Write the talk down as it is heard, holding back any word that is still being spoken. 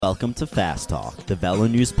Welcome to Fast Talk, the Velo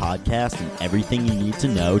News podcast and everything you need to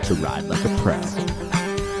know to ride like a pro.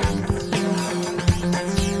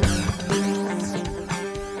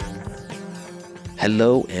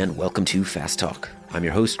 Hello and welcome to Fast Talk. I'm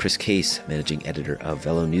your host, Chris Case, managing editor of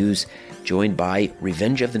Velo News, joined by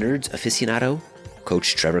Revenge of the Nerds aficionado,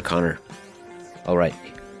 Coach Trevor Connor. All right,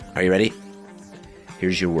 are you ready?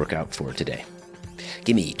 Here's your workout for today.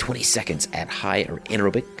 Give me 20 seconds at high or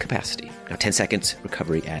anaerobic capacity. Now 10 seconds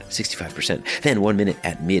recovery at 65%. Then 1 minute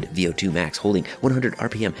at mid VO2 max holding 100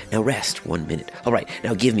 RPM. Now rest 1 minute. All right,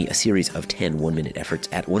 now give me a series of 10 1-minute efforts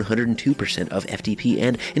at 102% of FTP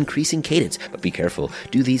and increasing cadence. But be careful,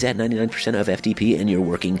 do these at 99% of FTP and you're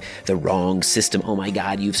working the wrong system. Oh my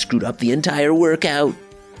God, you've screwed up the entire workout.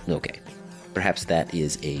 Okay, perhaps that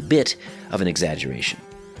is a bit of an exaggeration.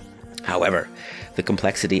 However, the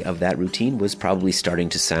complexity of that routine was probably starting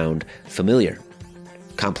to sound familiar.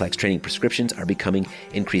 Complex training prescriptions are becoming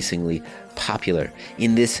increasingly popular.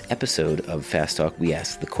 In this episode of Fast Talk, we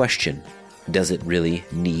ask the question, does it really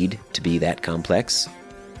need to be that complex?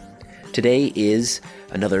 Today is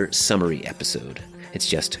another summary episode. It's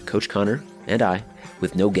just Coach Connor and I,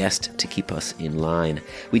 with no guest to keep us in line.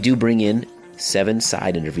 We do bring in 7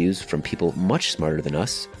 side interviews from people much smarter than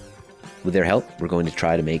us. With their help, we're going to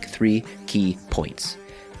try to make 3 key points.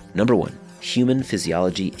 Number 1, human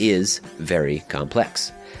physiology is very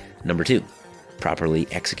complex. Number 2, properly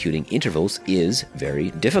executing intervals is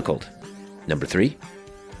very difficult. Number 3,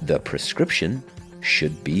 the prescription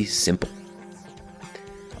should be simple.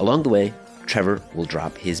 Along the way, Trevor will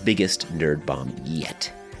drop his biggest nerd bomb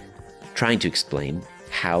yet, trying to explain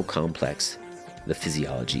how complex the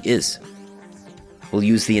physiology is. We'll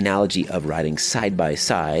use the analogy of riding side by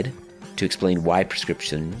side to explain why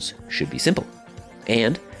prescriptions should be simple.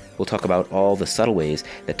 And we'll talk about all the subtle ways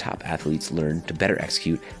that top athletes learn to better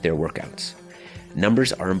execute their workouts.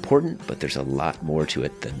 Numbers are important, but there's a lot more to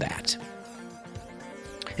it than that.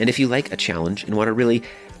 And if you like a challenge and want a really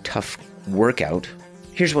tough workout,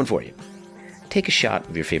 here's one for you. Take a shot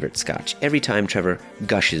of your favorite scotch every time Trevor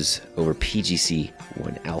gushes over PGC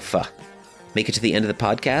 1 Alpha. Make it to the end of the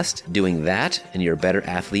podcast doing that, and you're a better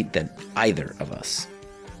athlete than either of us.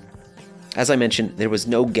 As I mentioned, there was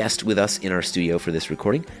no guest with us in our studio for this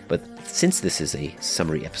recording, but since this is a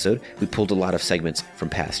summary episode, we pulled a lot of segments from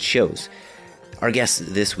past shows. Our guests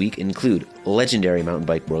this week include legendary mountain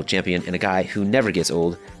bike world champion and a guy who never gets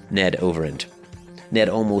old, Ned Overend. Ned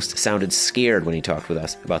almost sounded scared when he talked with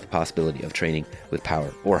us about the possibility of training with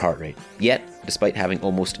power or heart rate. Yet, despite having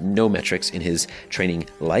almost no metrics in his training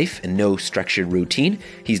life and no structured routine,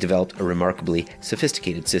 he's developed a remarkably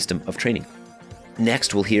sophisticated system of training.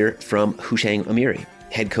 Next, we'll hear from Husheng Amiri,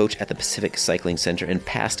 head coach at the Pacific Cycling Center and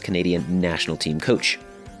past Canadian national team coach.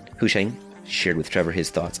 Husheng shared with Trevor his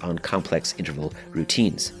thoughts on complex interval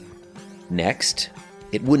routines. Next,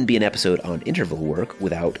 it wouldn't be an episode on interval work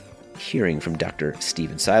without hearing from Dr.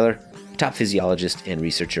 Steven Seiler, top physiologist and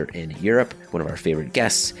researcher in Europe, one of our favorite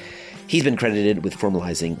guests. He's been credited with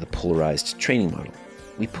formalizing the polarized training model.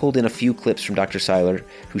 We pulled in a few clips from Dr. Seiler,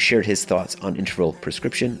 who shared his thoughts on interval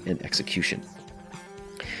prescription and execution.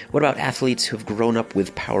 What about athletes who have grown up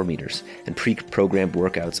with power meters and pre-programmed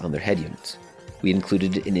workouts on their head units? We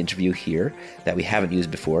included an interview here that we haven't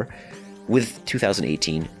used before with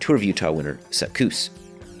 2018 Tour of Utah winner Sepp Kuss.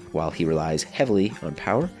 While he relies heavily on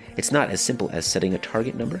power, it's not as simple as setting a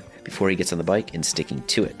target number before he gets on the bike and sticking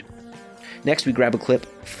to it. Next, we grab a clip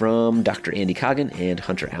from Dr. Andy Coggan and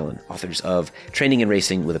Hunter Allen, authors of Training and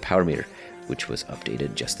Racing with a Power Meter, which was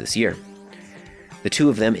updated just this year. The two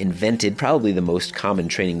of them invented probably the most common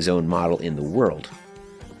training zone model in the world.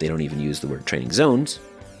 They don't even use the word training zones,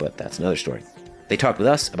 but that's another story. They talked with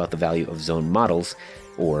us about the value of zone models,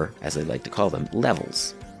 or as they like to call them,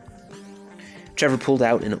 levels. Trevor pulled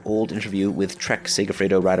out an old interview with Trek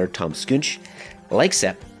Segafredo rider Tom Skujins. Like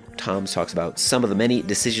Sepp, Tom talks about some of the many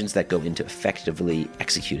decisions that go into effectively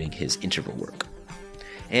executing his interval work.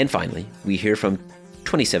 And finally, we hear from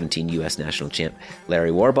 2017 U.S. national champ Larry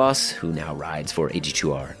Warboss, who now rides for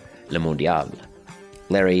AG2R Le Mondial.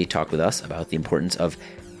 Larry talked with us about the importance of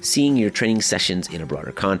seeing your training sessions in a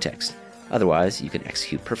broader context. Otherwise, you can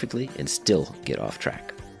execute perfectly and still get off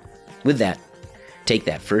track. With that, take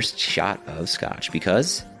that first shot of scotch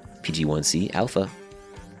because PG1C Alpha.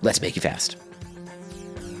 Let's make you fast.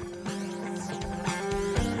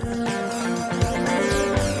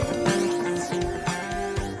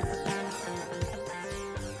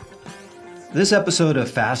 This episode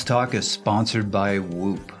of Fast Talk is sponsored by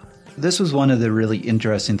Whoop. This was one of the really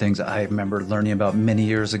interesting things I remember learning about many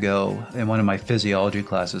years ago in one of my physiology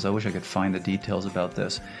classes. I wish I could find the details about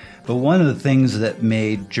this. But one of the things that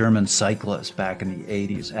made German cyclists back in the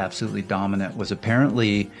 80s absolutely dominant was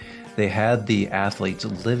apparently they had the athletes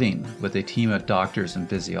living with a team of doctors and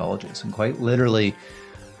physiologists. And quite literally,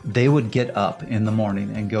 they would get up in the morning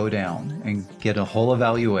and go down and get a whole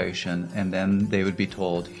evaluation, and then they would be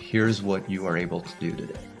told, here's what you are able to do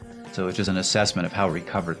today. So it's just an assessment of how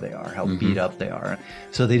recovered they are, how beat up they are.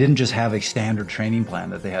 So they didn't just have a standard training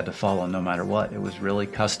plan that they had to follow no matter what. It was really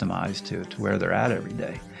customized to where they're at every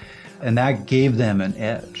day. And that gave them an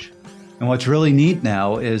edge. And what's really neat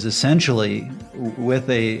now is essentially with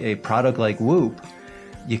a product like Whoop,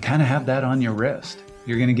 you kind of have that on your wrist.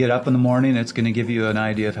 You're going to get up in the morning. It's going to give you an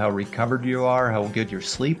idea of how recovered you are, how good your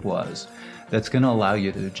sleep was. That's going to allow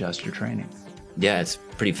you to adjust your training. Yeah, it's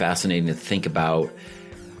pretty fascinating to think about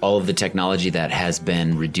all of the technology that has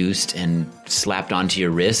been reduced and slapped onto your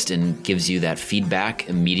wrist and gives you that feedback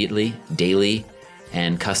immediately, daily,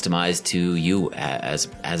 and customized to you as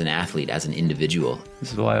an athlete, as an individual.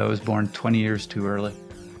 This is why I was born 20 years too early.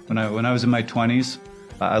 When I was in my 20s,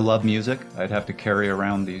 I love music. I'd have to carry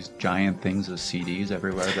around these giant things of CDs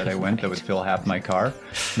everywhere that I went that would fill half my car.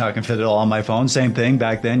 Now I can fit it all on my phone. Same thing.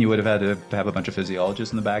 Back then, you would have had to have a bunch of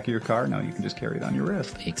physiologists in the back of your car. Now you can just carry it on your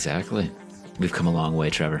wrist. Exactly. We've come a long way,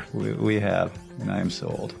 Trevor. We have, and I am so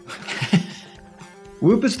old.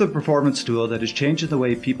 Whoop is the performance tool that is changing the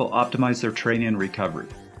way people optimize their training and recovery.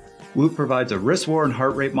 Whoop provides a wrist-worn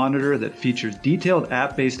heart rate monitor that features detailed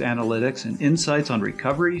app-based analytics and insights on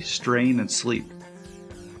recovery, strain, and sleep.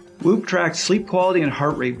 Whoop tracks sleep quality and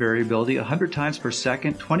heart rate variability 100 times per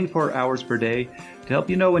second, 24 hours per day to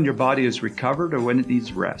help you know when your body is recovered or when it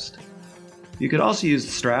needs rest. You could also use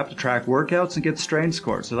the strap to track workouts and get strain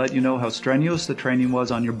scores to let you know how strenuous the training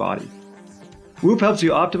was on your body. Whoop helps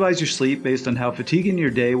you optimize your sleep based on how fatiguing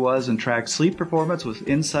your day was and tracks sleep performance with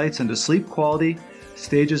insights into sleep quality,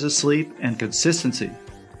 stages of sleep, and consistency.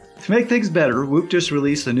 To make things better, Whoop just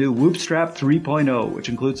released the new Whoop Strap 3.0, which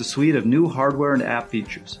includes a suite of new hardware and app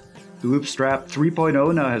features. The Whoop Strap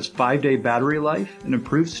 3.0 now has 5-day battery life, an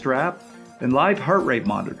improved strap, and live heart rate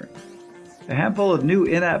monitoring. A handful of new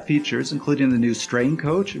in-app features, including the new Strain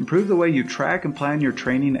Coach, improve the way you track and plan your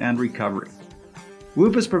training and recovery.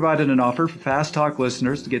 Whoop has provided an offer for Fast Talk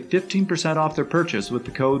listeners to get 15% off their purchase with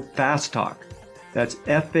the code FASTTALK. That's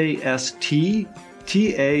FASTTALK,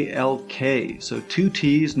 so 2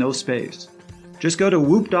 T's, no space. Just go to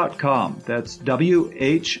whoop.com, that's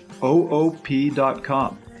WHOOP.com,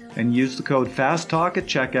 and use the code FASTTALK at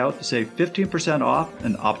checkout to save 15% off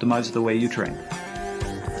and optimize the way you train.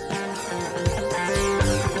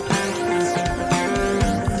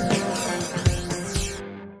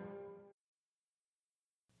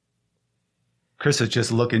 Chris is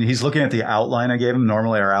just looking. He's looking at the outline I gave him.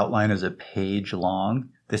 Normally our outline is a page long.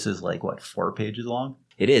 This is 4 pages long?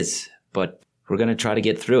 It is, but we're going to try to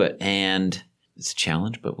get through it. And it's a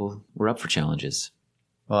challenge, but we're up for challenges.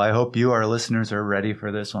 Well, I hope you, our listeners, are ready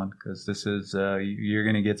for this one, because this is, you're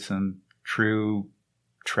going to get some true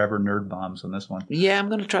Trevor nerd bombs on this one. Yeah, I'm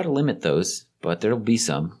going to try to limit those, but there'll be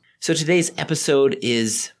some. So today's episode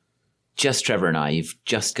is just Trevor and I. You've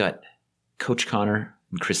just got Coach Connor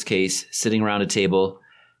and Chris Case sitting around a table.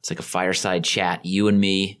 It's like a fireside chat, you and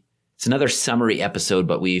me. It's another summary episode,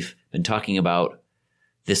 but we've been talking about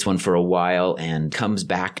this one for a while and comes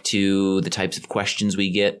back to the types of questions we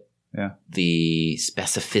get, the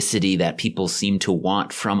specificity that people seem to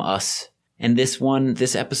want from us. And this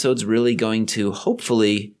episode's really going to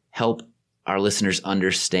hopefully help our listeners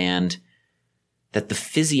understand that the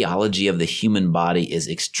physiology of the human body is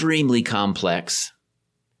extremely complex,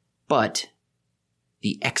 but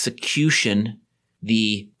the execution,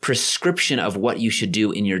 the prescription of what you should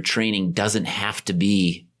do in your training doesn't have to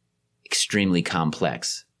be extremely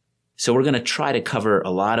complex. So we're going to try to cover a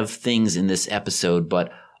lot of things in this episode,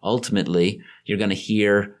 but ultimately you're going to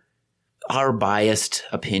hear our biased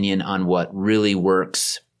opinion on what really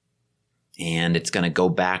works. And it's going to go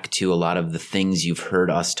back to a lot of the things you've heard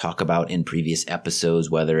us talk about in previous episodes,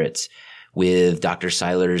 whether it's with Dr.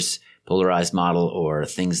 Seiler's polarized model or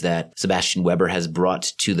things that Sebastian Weber has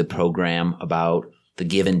brought to the program about the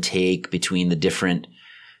give and take between the different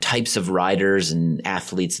types of riders and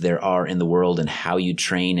athletes there are in the world and how you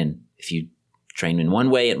train. And if you train in one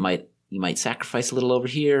way, you might sacrifice a little over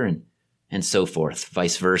here and so forth,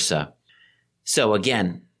 vice versa. So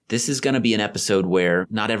again, this is going to be an episode where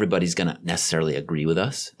not everybody's going to necessarily agree with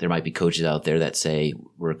us. There might be coaches out there that say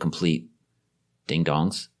we're complete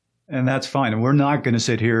ding-dongs. And that's fine. And we're not going to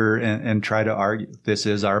sit here and try to argue. This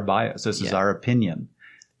is our bias. This is our opinion.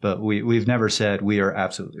 But we've never said we are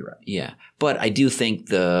absolutely right. Yeah. But I do think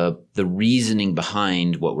the reasoning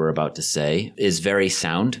behind what we're about to say is very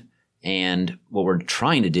sound. And what we're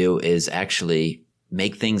trying to do is actually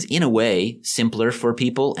make things in a way simpler for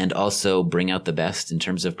people and also bring out the best in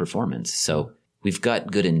terms of performance. So we've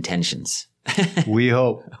got good intentions. We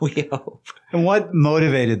hope. We hope. And what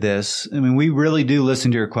motivated this? I mean, we really do listen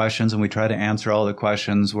to your questions and we try to answer all the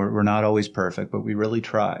questions. We're not always perfect, but we really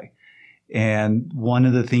try. And one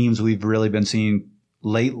of the themes we've really been seeing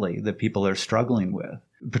lately that people are struggling with,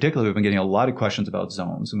 particularly we've been getting a lot of questions about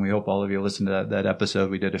zones, and we hope all of you listened to that episode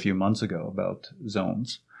we did a few months ago about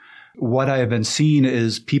zones. What I have been seeing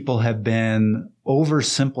is people have been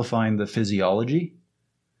oversimplifying the physiology,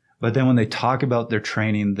 but then when they talk about their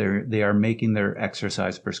training, they are making their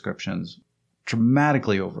exercise prescriptions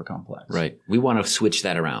dramatically overcomplex. Right. We want to switch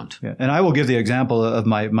that around. Yeah. And I will give the example of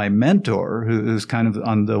my mentor, who's kind of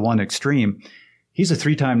on the one extreme. He's a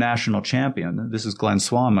 3-time national champion. This is Glenn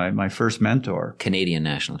Swan, my first mentor. Canadian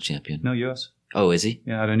national champion. No, U.S. Oh, is he?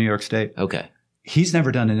 Yeah, out of New York State. Okay. He's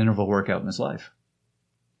never done an interval workout in his life.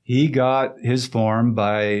 He got his form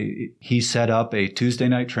he set up a Tuesday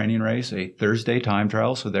night training race, a Thursday time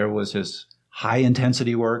trial. So there was his high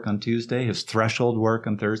intensity work on Tuesday, his threshold work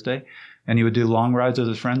on Thursday. And he would do long rides with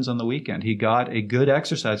his friends on the weekend. He got a good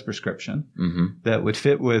exercise prescription that would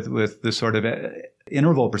fit with the sort of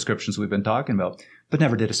interval prescriptions we've been talking about, but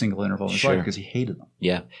never did a single interval in his life because he hated them.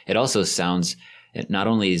 Yeah. It also sounds, not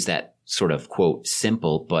only is that sort of, quote,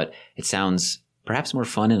 simple, but it sounds perhaps more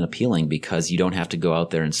fun and appealing because you don't have to go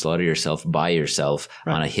out there and slaughter yourself by yourself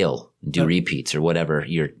on a hill and do repeats or whatever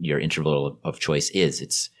your interval of choice is.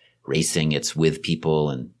 It's racing, it's with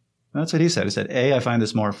people. And that's what he said. He said, A, I find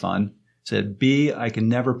this more fun. Said, B, I can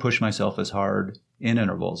never push myself as hard in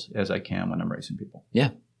intervals as I can when I'm racing people.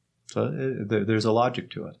 Yeah. So there's a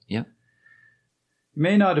logic to it. Yeah. You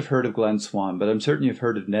may not have heard of Glenn Swan, but I'm certain you've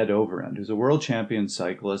heard of Ned Overend, who's a world champion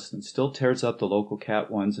cyclist and still tears up the local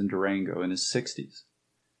Cat 1s in Durango in his 60s.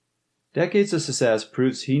 Decades of success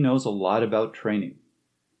proves he knows a lot about training.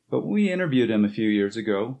 But when we interviewed him a few years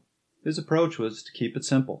ago, his approach was to keep it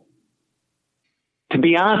simple. To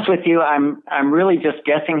be honest with you, I'm really just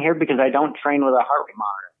guessing here because I don't train with a heart rate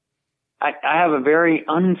monitor. I have a very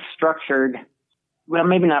unstructured, well,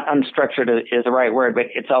 maybe not unstructured is the right word, but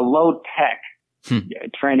it's a low tech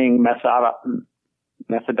training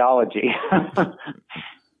methodology.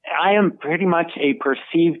 I am pretty much a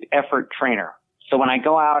perceived effort trainer. So when I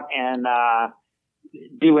go out and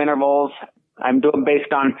do intervals, I'm doing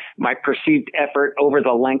based on my perceived effort over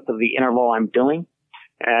the length of the interval I'm doing.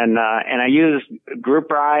 And I use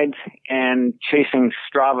group rides and chasing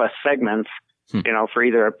Strava segments, for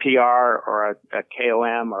either a PR or a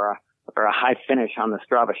KOM or a high finish on the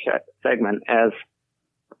Strava segment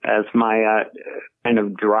as my kind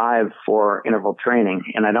of drive for interval training.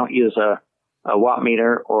 And I don't use a watt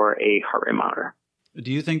meter or a heart rate monitor.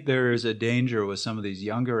 Do you think there is a danger with some of these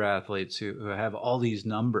younger athletes who have all these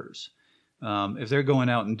numbers? If they're going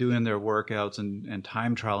out and doing their workouts and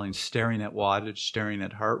time trialing, staring at wattage, staring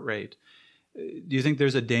at heart rate, do you think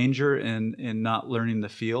there's a danger in not learning the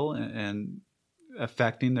feel and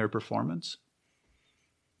affecting their performance?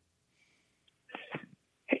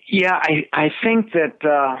 Yeah, I think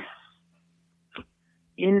that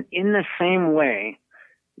in the same way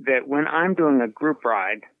that when I'm doing a group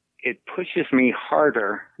ride, it pushes me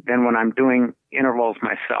harder than when I'm doing intervals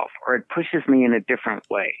myself, or it pushes me in a different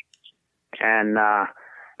way. And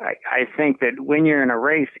I think that when you're in a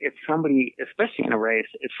race, if somebody, especially in a race,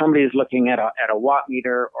 if somebody is looking at a watt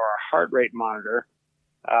meter or a heart rate monitor,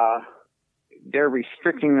 they're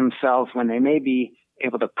restricting themselves when they may be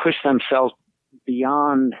able to push themselves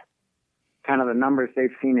beyond kind of the numbers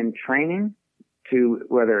they've seen in training to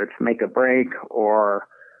whether it's make a break or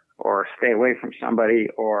stay away from somebody.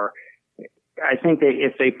 Or I think that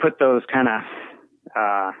if they put those kind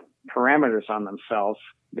of parameters on themselves,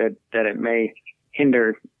 that it may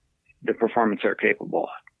hinder the performance they're capable of.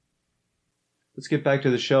 Let's get back to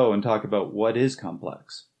the show and talk about what is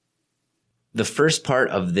complex. The first part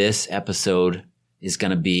of this episode is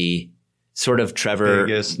going to be sort of Trevor.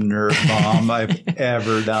 Biggest nerd bomb I've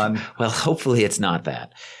ever done. Well, hopefully it's not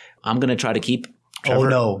that. I'm going to try to keep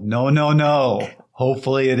Trevor. Oh, no.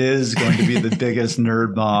 Hopefully it is going to be the biggest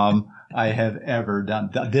nerd bomb I have ever done.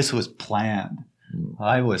 This was planned.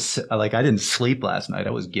 I didn't sleep last night.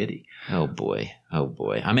 I was giddy. Oh boy.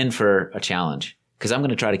 I'm in for a challenge because I'm going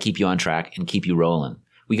to try to keep you on track and keep you rolling.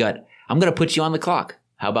 I'm going to put you on the clock.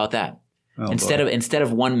 How about that? Oh, instead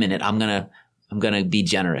of 1 minute, I'm going to be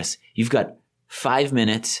generous. You've got 5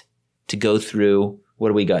 minutes to go through. What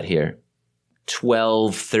do we got here?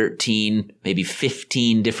 12, 13, maybe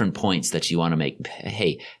 15 different points that you want to make.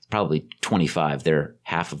 Hey, it's probably 25.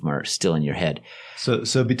 Half of them are still in your head.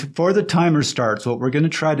 So before the timer starts, what we're going to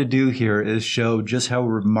try to do here is show just how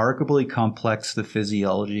remarkably complex the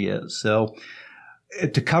physiology is. So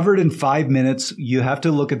to cover it in 5 minutes, you have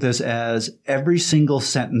to look at this as every single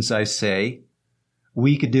sentence I say,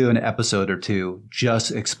 we could do an episode or two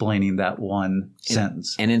just explaining that one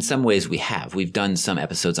sentence. And in some ways we've done some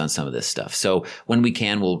episodes on some of this stuff. So when we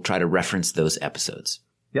can, we'll try to reference those episodes.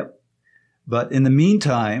 Yep. But in the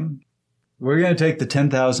meantime, we're going to take the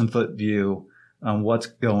 10,000 foot view on what's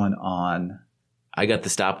going on. I got the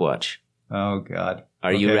stopwatch. Oh God.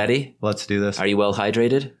 Are you ready? Let's do this. Are you well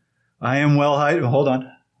hydrated? I am well hydrated. Hold on.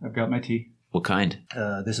 I've got my tea. What kind?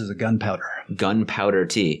 This is a gunpowder. Gunpowder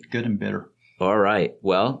tea. Good and bitter. All right.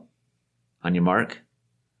 Well, on your mark,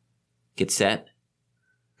 get set,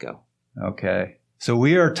 go. Okay. So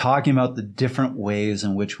we are talking about the different ways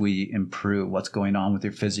in which we improve what's going on with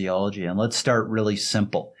your physiology. And let's start really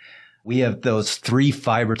simple. We have those 3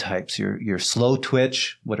 fiber types, your slow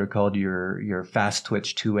twitch, what are called your fast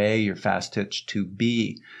twitch 2A, your fast twitch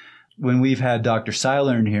 2B. When we've had Dr.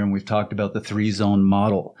 Seiler in here and we've talked about the 3-zone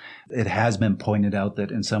model, it has been pointed out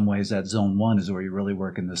that in some ways that zone 1 is where you really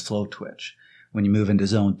work in the slow twitch. When you move into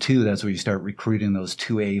zone 2, that's where you start recruiting those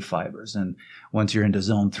 2A fibers. And once you're into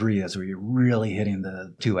zone 3, that's where you're really hitting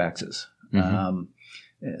the 2Xs,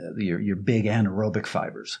 your big anaerobic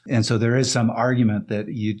fibers. And so there is some argument that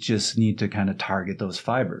you just need to kind of target those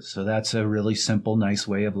fibers. So that's a really simple, nice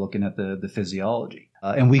way of looking at the physiology.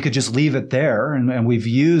 And we could just leave it there. And we've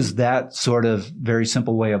used that sort of very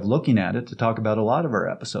simple way of looking at it to talk about a lot of our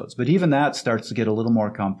episodes. But even that starts to get a little more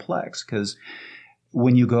complex because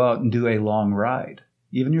when you go out and do a long ride,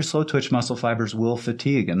 even your slow twitch muscle fibers will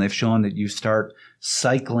fatigue. And they've shown that you start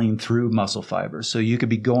cycling through muscle fibers. So you could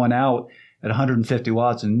be going out at 150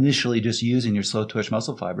 watts, initially just using your slow twitch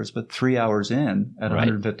muscle fibers, but 3 hours in at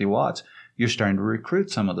 150 watts, you're starting to recruit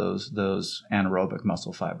some of those anaerobic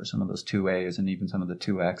muscle fibers, some of those 2As and even some of the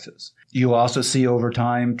 2Xs. You also see over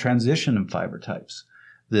time transition in fiber types.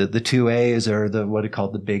 The 2As are what are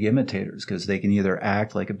called the big imitators because they can either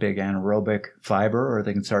act like a big anaerobic fiber or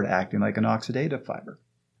they can start acting like an oxidative fiber.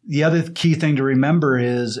 The other key thing to remember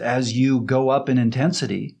is as you go up in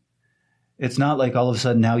intensity, it's not like all of a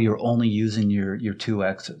sudden now you're only using your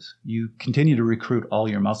 2Xs. You continue to recruit all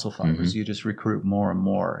your muscle fibers. Mm-hmm. You just recruit more and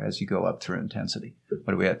more as you go up through intensity.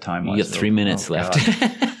 What do we have time-wise? You got 3 minutes left.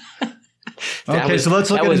 Okay, so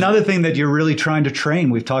let's look at another thing that you're really trying to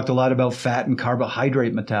train. We've talked a lot about fat and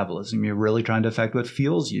carbohydrate metabolism. You're really trying to affect what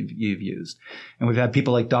fuels you've used. And we've had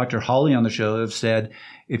people like Dr. Hawley on the show who have said,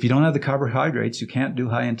 if you don't have the carbohydrates, you can't do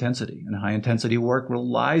high intensity. And high intensity work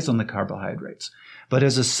relies on the carbohydrates. But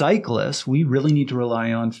as a cyclist, we really need to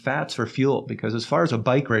rely on fats for fuel because as far as a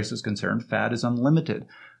bike race is concerned, fat is unlimited.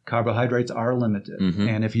 Carbohydrates are limited. Mm-hmm.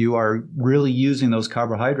 And if you are really using those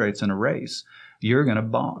carbohydrates in a race, you're going to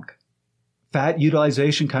bonk. Fat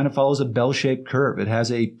utilization kind of follows a bell-shaped curve. It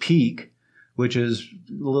has a peak, which is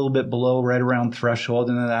a little bit below, right around threshold,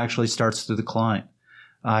 and then it actually starts to decline.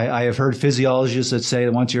 I have heard physiologists that say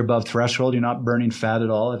that once you're above threshold, you're not burning fat at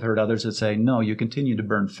all. I've heard others that say, no, you continue to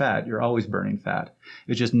burn fat. You're always burning fat.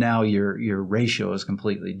 It's just now your ratio is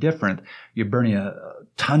completely different. You're burning a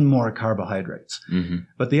ton more carbohydrates. Mm-hmm.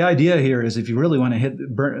 But the idea here is if you really want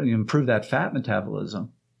to improve that fat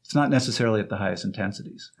metabolism, it's not necessarily at the highest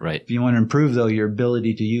intensities. Right. If you want to improve, though, your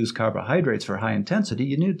ability to use carbohydrates for high intensity,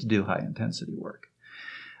 you need to do high intensity work.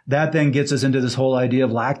 That then gets us into this whole idea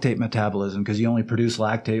of lactate metabolism because you only produce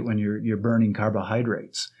lactate when you're burning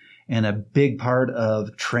carbohydrates. And a big part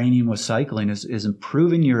of training with cycling is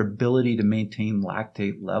improving your ability to maintain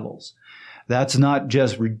lactate levels. That's not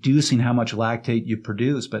just reducing how much lactate you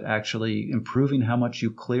produce, but actually improving how much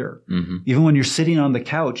you clear. Mm-hmm. Even when you're sitting on the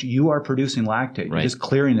couch, you are producing lactate. Right. You're just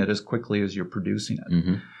clearing it as quickly as you're producing it.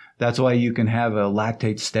 Mm-hmm. That's why you can have a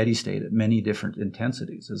lactate steady state at many different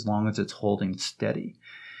intensities as long as it's holding steady.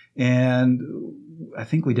 And I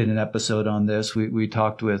think we did an episode on this. We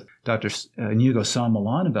talked with Dr. Inigo San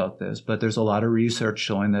Millan about this, but there's a lot of research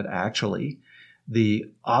showing that actually the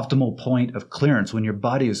optimal point of clearance when your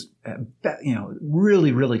body is,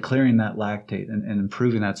 really, really clearing that lactate and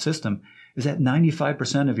improving that system is at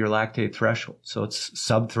 95% of your lactate threshold. So it's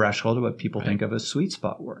sub-threshold of what people think of as sweet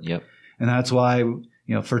spot work. Yep. And that's why,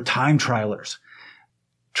 for time trialers,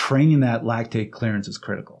 training that lactate clearance is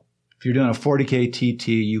critical. If you're doing a 40K TT,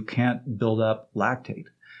 you can't build up lactate.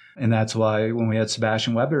 And that's why when we had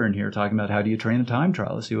Sebastian Weber in here talking about how do you train a time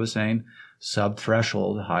trialist, he was saying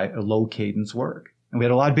sub-threshold, low cadence work. And we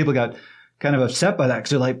had a lot of people got kind of upset by that because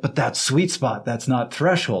they're like, but that's sweet spot. That's not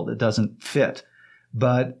threshold. It doesn't fit.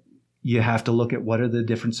 But you have to look at what are the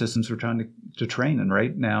different systems we're trying to train. And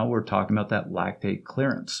right now we're talking about that lactate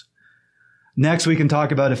clearance. Next, we can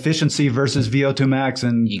talk about efficiency versus VO2 max.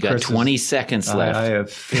 And you got 20 seconds left. I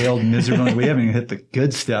have failed miserably. We haven't even hit the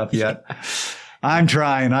good stuff yet. I'm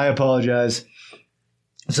trying. I apologize.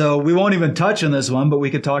 So we won't even touch on this one, but we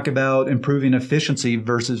could talk about improving efficiency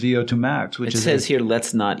versus VO2 max. Which it says here,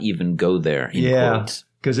 let's not even go there in quotes.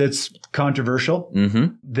 Because it's controversial.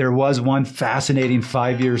 Mm-hmm. There was one fascinating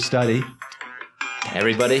 5-year study.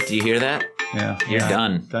 Everybody, do you hear that? Yeah. You're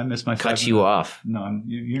done. Did I miss my Cut you off. No,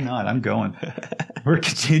 you're not. I'm going. We're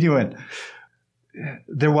continuing.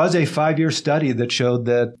 There was a 5-year study that showed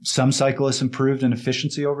that some cyclists improved in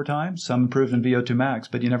efficiency over time, some improved in VO2 max,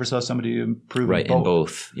 but you never saw somebody improve in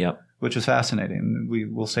both. Yep. Which is fascinating.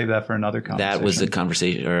 We'll save that for another conversation. That was a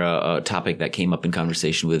conversation or a topic that came up in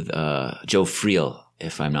conversation with Joe Friel,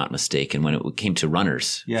 if I'm not mistaken, when it came to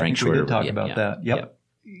runners. Yeah, Frank I think we did talk about that. Yep.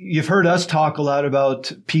 You've heard us talk a lot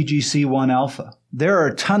about PGC1 alpha. There are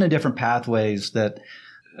a ton of different pathways that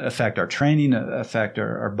affect our training, affect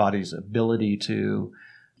our body's ability to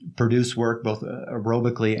produce work both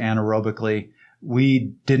aerobically and anaerobically.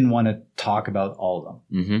 We didn't want to talk about all of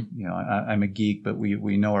them. Mm-hmm. You know, I'm a geek, but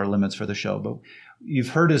we know our limits for the show. But you've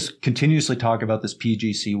heard us continuously talk about this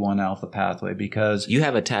PGC1 alpha pathway because you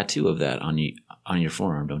have a tattoo of that on your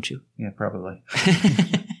forearm, don't you? Yeah, probably.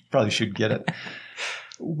 Probably should get it.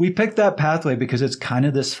 We picked that pathway because it's kind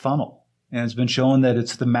of this funnel. And it's been shown that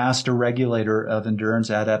it's the master regulator of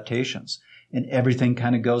endurance adaptations. And everything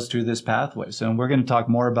kind of goes through this pathway. So we're going to talk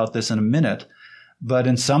more about this in a minute. But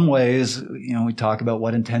in some ways, you know, we talk about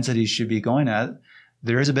what intensities should be going at.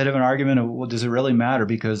 There is a bit of an argument of, well, does it really matter?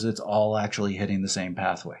 Because it's all actually hitting the same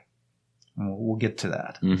pathway. And we'll get to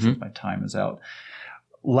that. Mm-hmm. My time is out.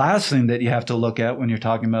 Last thing that you have to look at when you're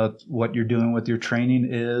talking about what you're doing with your training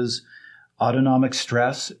is autonomic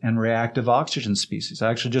stress and reactive oxygen species. I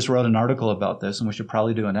actually just wrote an article about this, and we should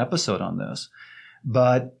probably do an episode on this.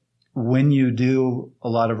 But when you do a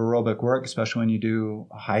lot of aerobic work, especially when you do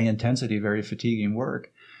high intensity, very fatiguing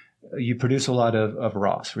work, you produce a lot of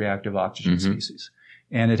ROS, reactive oxygen species.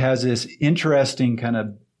 And it has this interesting kind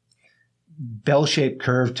of bell-shaped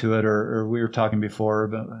curve to it, or we were talking before,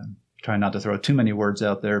 but I'm trying not to throw too many words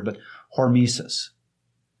out there, but hormesis,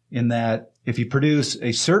 in that if you produce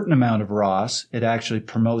a certain amount of ROS, it actually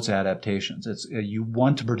promotes adaptations. You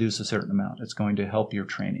want to produce a certain amount. It's going to help your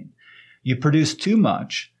training. You produce too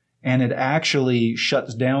much, and it actually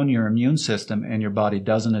shuts down your immune system, and your body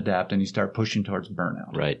doesn't adapt, and you start pushing towards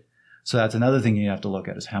burnout. Right. So that's another thing you have to look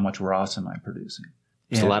at is how much ROS am I producing?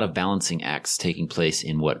 There's a lot of balancing acts taking place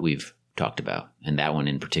in what we've talked about, and that one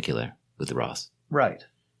in particular with the ROS. Right.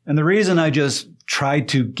 And the reason I just tried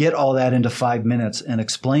to get all that into 5 minutes and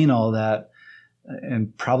explain all that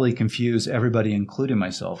and probably confuse everybody, including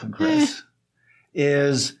myself and Chris,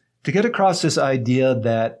 is to get across this idea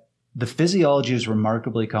that the physiology is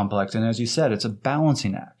remarkably complex. And as you said, it's a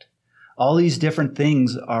balancing act. All these different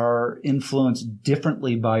things are influenced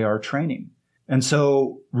differently by our training. And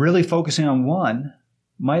so really focusing on one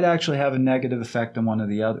might actually have a negative effect on one of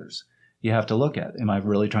the others. You have to look at, am I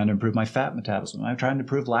really trying to improve my fat metabolism? Am I trying to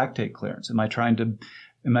improve lactate clearance? Am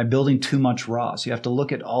I building too much ROS? You have to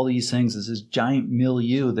look at all these things as this giant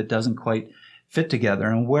milieu that doesn't quite fit together.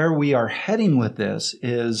 And where we are heading with this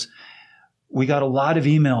is we got a lot of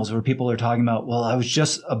emails where people are talking about, well, I was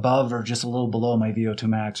just above or just a little below my VO2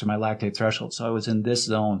 max or my lactate threshold. So I was in this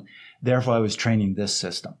zone. Therefore, I was training this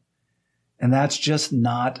system. And that's just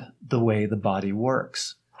not the way the body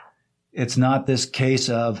works. It's not this case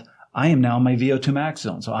of, I am now in my VO2 max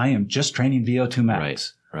zone. So I am just training VO2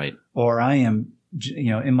 max. Right. Or I am,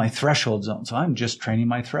 in my threshold zone. So I'm just training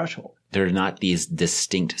my threshold. They're not these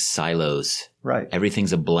distinct silos. Right.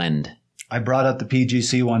 Everything's a blend. I brought up the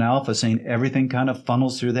PGC1 alpha saying everything kind of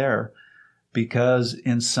funnels through there because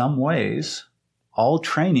in some ways, all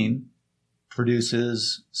training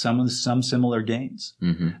produces some similar gains.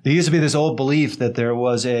 Mm-hmm. There used to be this old belief that there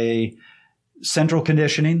was a central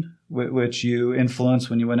conditioning, which you influenced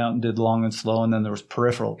when you went out and did long and slow, and then there was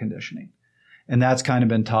peripheral conditioning. And that's kind of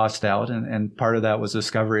been tossed out. And part of that was the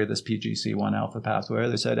discovery of this PGC1 alpha pathway.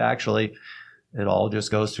 They said, actually, it all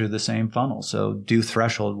just goes through the same funnel. So do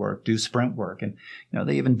threshold work, do sprint work. And,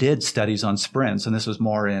 they even did studies on sprints, and this was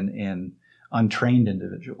more in untrained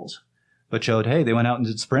individuals, but showed, hey, they went out and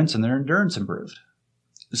did sprints and their endurance improved.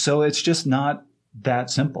 So it's just not that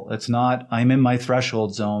simple. It's not, I'm in my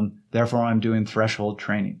threshold zone, therefore I'm doing threshold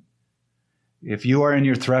training. If you are in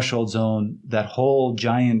your threshold zone, that whole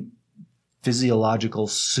giant physiological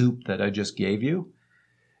soup that I just gave you,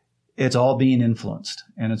 it's all being influenced,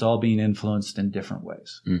 and it's all being influenced in different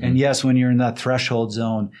ways. And yes, when you're in that threshold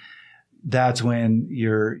zone, that's when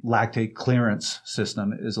your lactate clearance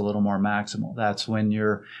system is a little more maximal. That's when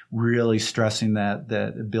you're really stressing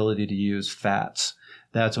that ability to use fats.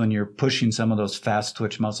 That's when you're pushing some of those fast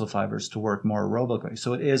twitch muscle fibers to work more aerobically.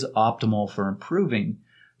 So it is optimal for improving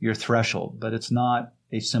your threshold, but it's not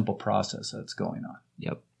a simple process that's going on.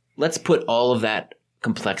 Yep. Let's put all of that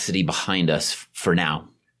complexity behind us for now.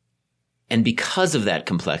 And because of that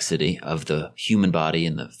complexity of the human body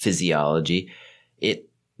and the physiology,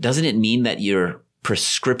 doesn't it mean that your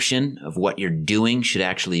prescription of what you're doing should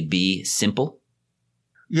actually be simple?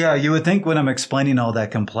 Yeah, you would think when I'm explaining all that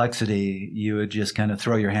complexity, you would just kind of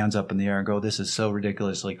throw your hands up in the air and go, this is so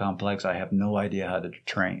ridiculously complex. I have no idea how to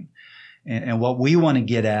train. And what we want to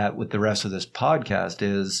get at with the rest of this podcast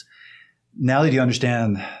is, now that you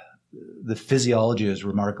understand the physiology is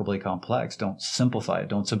remarkably complex, don't simplify it.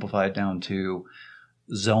 Don't simplify it down to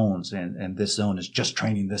zones, and this zone is just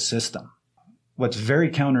training this system. What's very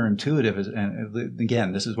counterintuitive is, and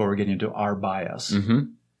again, this is where we're getting into our bias.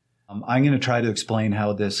 I'm going to try to explain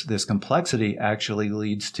how this complexity actually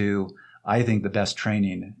leads to, I think, the best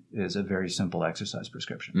training is a very simple exercise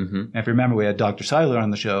prescription. And if you remember, we had Dr. Seiler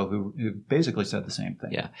on the show who basically said the same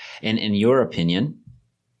thing. Yeah. And in your opinion,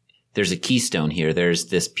 there's a keystone here. There's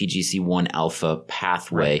this PGC1 alpha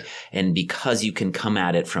pathway. Right. And because you can come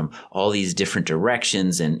at it from all these different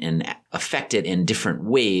directions and affect it in different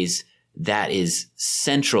ways, that is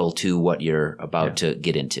central to what you're about to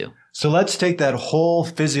get into. So let's take that whole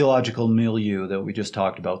physiological milieu that we just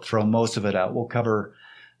talked about, throw most of it out. We'll cover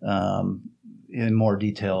in more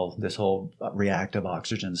detail this whole reactive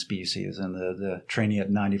oxygen species and the training at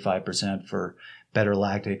 95% for better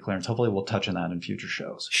lactate clearance. Hopefully we'll touch on that in future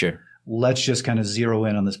shows. Sure. Let's just kind of zero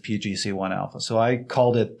in on this PGC1 alpha. So I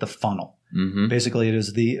called it the funnel. Basically, it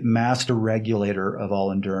is the master regulator of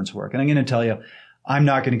all endurance work. And I'm going to tell you, I'm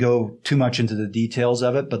not going to go too much into the details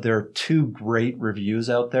of it, but there are two great reviews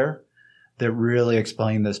out there that really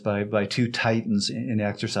explain this by two titans in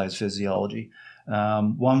exercise physiology.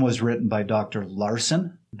 One was written by Dr.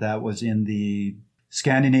 Larson. That was in the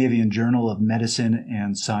Scandinavian Journal of Medicine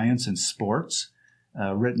and Science and Sports,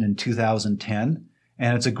 written in 2010.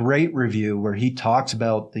 And it's a great review where he talks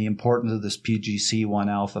about the importance of this PGC1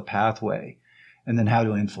 alpha pathway and then how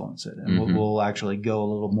to influence it. And we'll actually go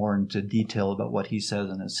a little more into detail about what he says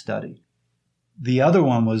in his study. The other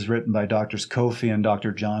one was written by Drs. Kofi and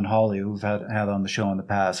Dr. John Hawley, who've had on the show in the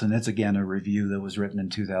past. And it's, again, a review that was written in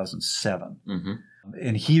 2007.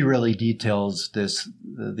 And he really details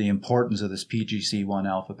the importance of this PGC1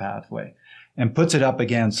 alpha pathway and puts it up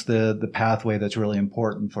against the pathway that's really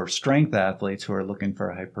important for strength athletes who are looking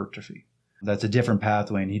for hypertrophy. That's a different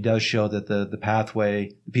pathway, and he does show that the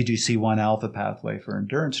pathway, the PGC1 alpha pathway for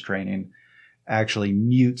endurance training, actually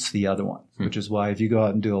mutes the other one, which is why if you go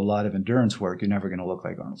out and do a lot of endurance work, you're never going to look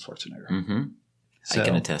like Arnold Schwarzenegger. So, I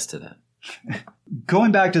can attest to that.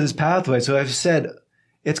 Going back to this pathway, so I've said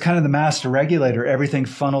it's kind of the master regulator. Everything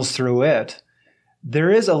funnels through it. There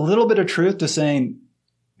is a little bit of truth to saying,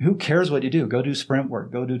 who cares what you do? Go do sprint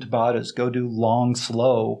work. Go do Tabatas. Go do long,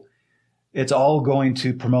 slow. It's all going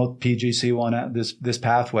to promote PGC1, this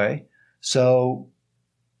pathway. So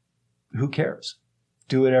who cares?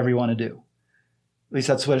 Do whatever you want to do. At least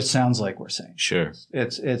that's what it sounds like we're saying. Sure.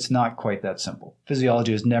 It's not quite that simple.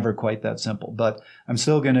 Physiology is never quite that simple, but I'm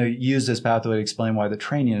still going to use this pathway to explain why the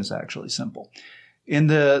training is actually simple. In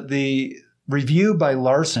the review by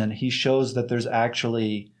Larson, he shows that there's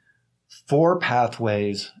actually 4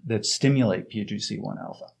 pathways that stimulate PGC1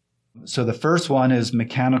 alpha. So the first one is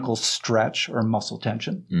mechanical stretch or muscle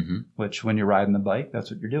tension, which when you're riding the bike, that's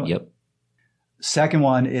what you're doing. Yep. Second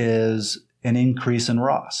one is an increase in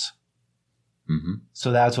ROS.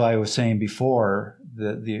 So that's why I was saying before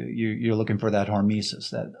that you're looking for that hormesis,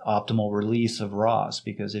 that optimal release of ROS,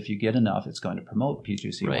 because if you get enough, it's going to promote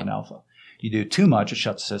PGC1 alpha. You do too much, it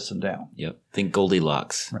shuts the system down. Yep. Think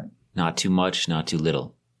Goldilocks. Right. Not too much, not too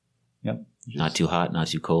little. Yep. Not too hot, not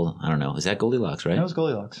too cold. I don't know. Is that Goldilocks, right? That was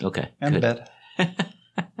Goldilocks. Okay. And good. the bed.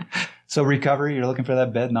 So recovery, you're looking for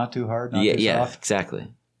that bed, not too hard, not too soft. Yeah,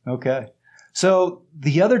 exactly. Okay. So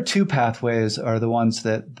the other 2 pathways are the ones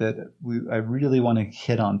that I really want to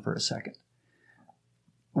hit on for a second.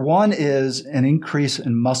 One is an increase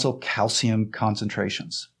in muscle calcium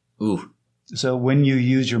concentrations. Ooh. So when you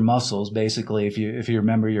use your muscles, basically, if you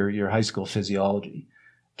remember your high school physiology,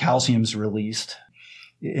 calcium's released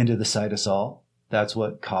into the cytosol. That's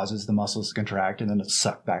what causes the muscles to contract, and then it's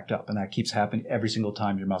sucked back up. And that keeps happening every single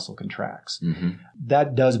time your muscle contracts.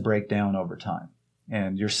 That does break down over time.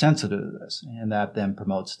 And you're sensitive to this. And that then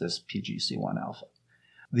promotes this PGC1 alpha.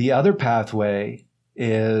 The other pathway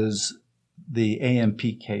is the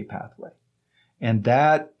AMPK pathway. And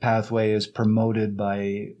that pathway is promoted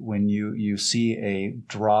by when you see a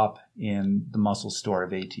drop in the muscle store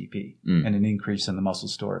of ATP and an increase in the muscle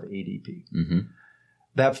store of ADP. Mm-hmm.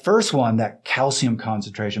 That first one, that calcium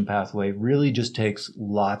concentration pathway, really just takes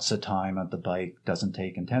lots of time at the bike, doesn't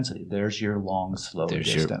take intensity. There's your long, slow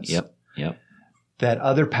distance. Yep. That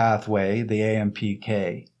other pathway, the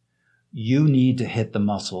AMPK, you need to hit the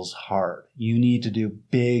muscles hard. You need to do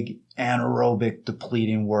big anaerobic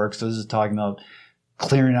depleting work. So this is talking about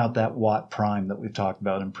clearing out that watt prime that we've talked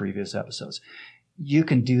about in previous episodes. You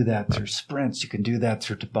can do that through sprints. You can do that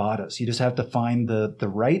through Tabatas. You just have to find the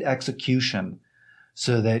right execution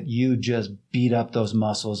so that you just beat up those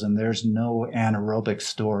muscles and there's no anaerobic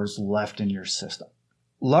stores left in your system.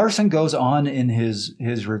 Larson goes on in his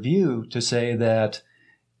review to say that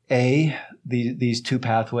these two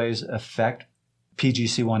pathways affect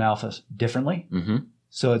PGC1 alpha differently. Mm-hmm.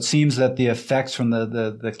 So it seems that the effects from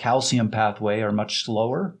the calcium pathway are much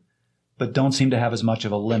slower, but don't seem to have as much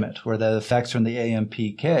of a limit, where the effects from the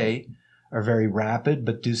AMPK are very rapid,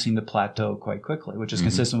 but do seem to plateau quite quickly, which is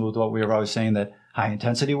consistent with what we were always saying, that high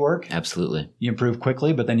intensity work, absolutely, you improve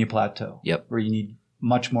quickly, but then you plateau. Yep. Where you need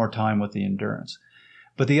much more time with the endurance.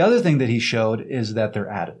 But the other thing that he showed is that they're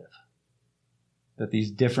additive, that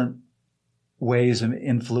these different ways of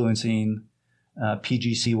influencing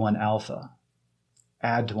PGC1 alpha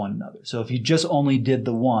add to one another. So if you just only did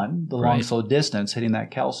the long, slow distance, hitting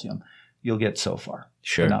that calcium, you'll get so far.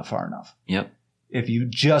 Sure. But not far enough. Yep. If you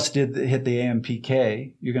just hit the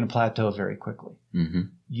AMPK, you're going to plateau very quickly. Mm-hmm.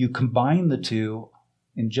 You combine the two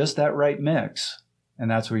in just that right mix,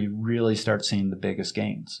 and that's where you really start seeing the biggest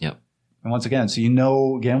gains. Yep. And once again, so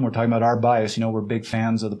again, we're talking about our bias. We're big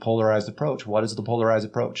fans of the polarized approach. What is the polarized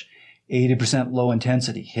approach? 80% low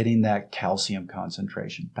intensity, hitting that calcium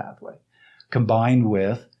concentration pathway, combined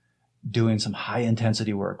with doing some high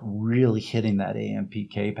intensity work, really hitting that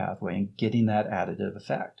AMPK pathway and getting that additive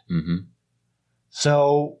effect. Mm-hmm.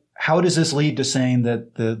 So how does this lead to saying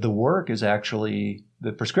that the work is actually,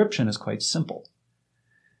 the prescription is quite simple?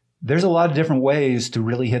 There's a lot of different ways to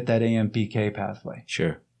really hit that AMPK pathway.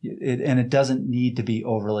 Sure. And it doesn't need to be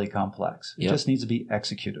overly complex. It Yep. just needs to be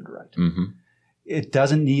executed right. Mm-hmm. It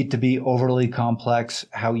doesn't need to be overly complex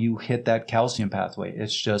how you hit that calcium pathway.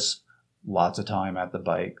 It's just lots of time at the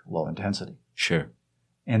bike, low intensity. Sure.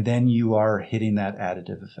 And then you are hitting that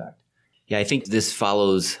additive effect. Yeah, I think this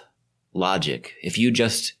follows logic. If you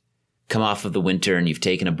just come off of the winter and you've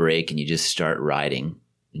taken a break and you just start riding,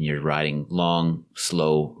 and you're riding long,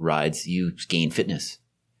 slow rides, you gain fitness.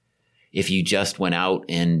 If you just went out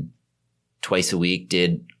and twice a week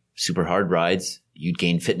did super hard rides, you'd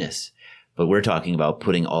gain fitness. But we're talking about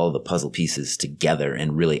putting all the puzzle pieces together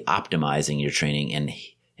and really optimizing your training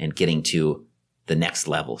and getting to the next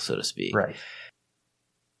level, so to speak. Right.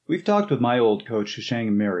 We've talked with my old coach,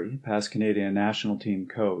 Shashank Miri, past Canadian national team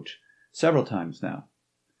coach, several times now.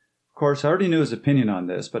 Of course, I already knew his opinion on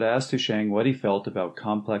this, but I asked Shashank what he felt about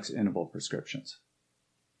complex interval prescriptions.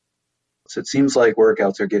 So it seems like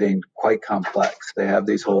workouts are getting quite complex. They have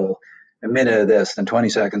these whole a minute of this, then 20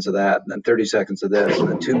 seconds of that, and then 30 seconds of this, and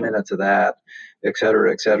then 2 minutes of that, et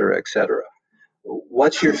cetera, et cetera, et cetera.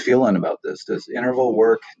 What's your feeling about this? Does interval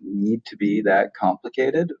work need to be that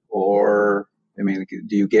complicated? Or,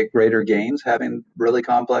 do you get greater gains having really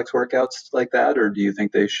complex workouts like that? Or do you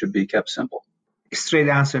think they should be kept simple? Straight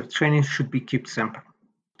answer, training should be kept simple.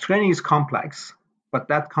 Training is complex, but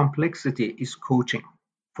that complexity is coaching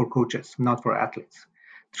for coaches, not for athletes.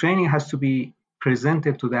 Training has to be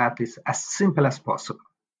presented to the athletes as simple as possible.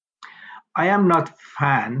 I am not a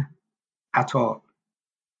fan at all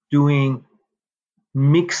doing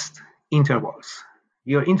mixed intervals.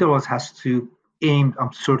 Your intervals has to aim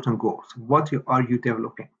on certain goals. What are you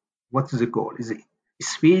developing? What is the goal? Is it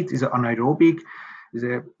speed? Is it anaerobic? Is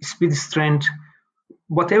it speed strength?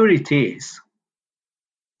 Whatever it is,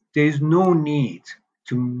 there is no need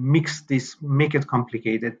to mix this, make it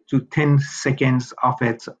complicated to 10 seconds of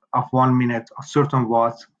it, of 1 minute, of certain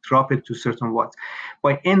watts, drop it to certain watts.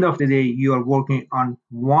 By end of the day, you are working on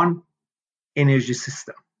one energy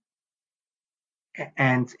system.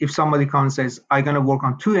 And if somebody comes and says, I'm going to work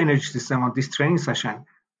on two energy systems on this training session,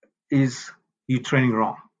 is you training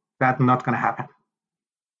wrong. That's not going to happen.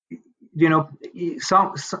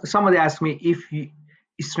 Somebody asked me if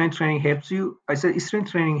strength training helps you. I said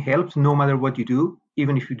strength training helps no matter what you do,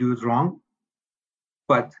 even if you do it wrong.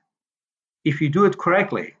 But if you do it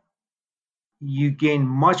correctly, you gain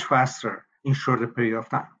much faster in shorter period of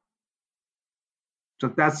time. So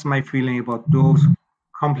that's my feeling about those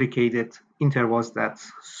complicated intervals that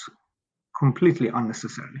completely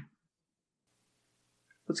unnecessarily.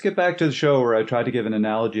 Let's get back to the show where I tried to give an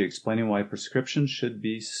analogy explaining why prescriptions should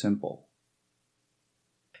be simple.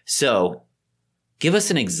 So, give us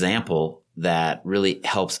an example that really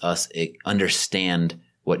helps us understand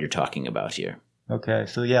what you're talking about here. Okay,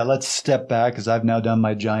 so let's step back because I've now done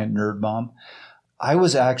my giant nerd bomb. I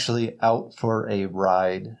was actually out for a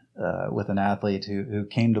ride with an athlete who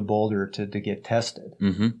came to Boulder to get tested.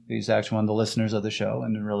 Mm-hmm. He's actually one of the listeners of the show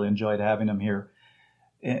and really enjoyed having him here.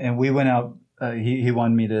 And we went out. He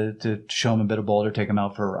wanted me to show him a bit of Boulder, take him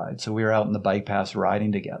out for a ride. So we were out in the bike paths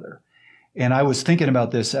riding together. And I was thinking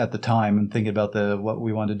about this at the time and thinking about what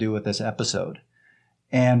we wanted to do with this episode,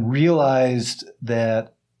 and realized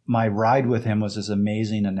that my ride with him was this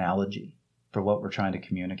amazing analogy for what we're trying to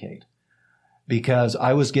communicate. Because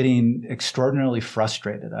I was getting extraordinarily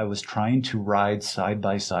frustrated. I was trying to ride side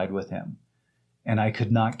by side with him, and I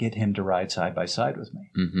could not get him to ride side by side with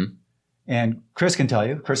me. Mm-hmm. And Chris can tell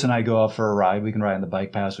you, Chris and I go out for a ride. We can ride on the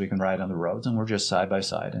bike paths, we can ride on the roads, and we're just side by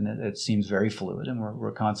side. And it seems very fluid, and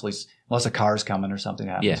we're constantly, unless a car's coming or something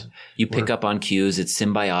happens. Yeah. You pick up on cues. It's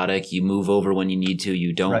symbiotic. You move over when you need to.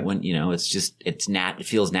 You don't when, it's just, it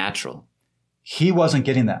feels natural. He wasn't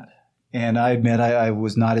getting that. And I admit I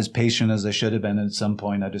was not as patient as I should have been. And at some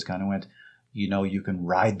point I just kind of went, you can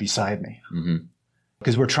ride beside me. Mm-hmm.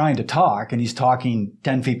 Because we're trying to talk, and he's talking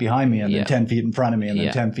 10 feet behind me and then 10 feet in front of me and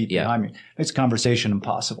then 10 feet behind me. It's conversation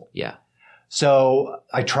impossible. Yeah. So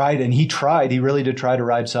I tried, and he tried. He really did try to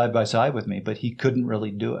ride side by side with me, but he couldn't really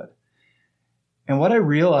do it. And what I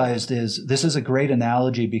realized is this is a great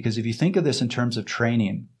analogy, because if you think of this in terms of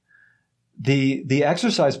training, the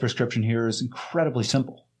exercise prescription here is incredibly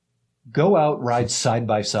simple. Go out, ride side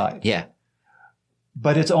by side. Yeah.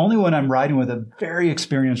 But it's only when I'm riding with a very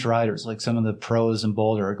experienced riders, like some of the pros in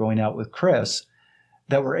Boulder are going out with Chris,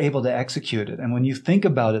 that we're able to execute it. And when you think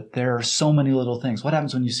about it, there are so many little things. What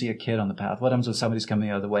happens when you see a kid on the path? What happens when somebody's coming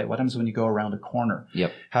the other way? What happens when you go around a corner?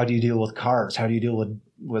 Yep. How do you deal with cars? How do you deal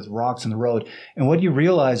with rocks in the road? And what you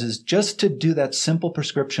realize is just to do that simple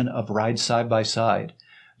prescription of ride side by side,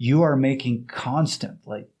 you are making constant,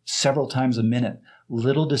 like several times a minute,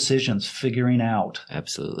 little decisions, figuring out.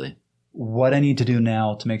 Absolutely. What I need to do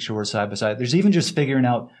now to make sure we're side by side. There's even just figuring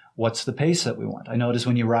out what's the pace that we want. I notice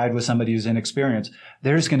when you ride with somebody who's inexperienced,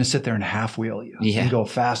 they're just going to sit there and half wheel you and go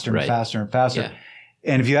faster and faster and faster. Yeah.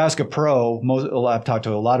 And if you ask a pro, I've talked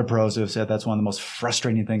to a lot of pros who have said that's one of the most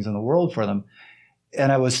frustrating things in the world for them.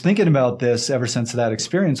 And I was thinking about this ever since that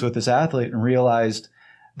experience with this athlete and realized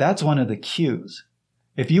that's one of the cues.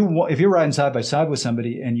 If you're riding side by side with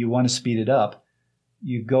somebody and you want to speed it up,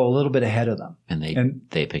 you go a little bit ahead of them. And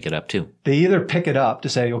they pick it up too. They either pick it up to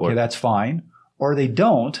say, okay, that's fine, or they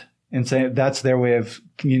don't and say that's their way of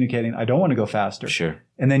communicating, I don't want to go faster. Sure.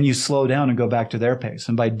 And then you slow down and go back to their pace.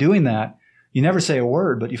 And by doing that, you never say a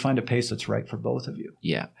word, but you find a pace that's right for both of you.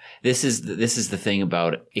 Yeah. This is the thing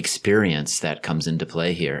about experience that comes into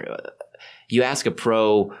play here. You ask a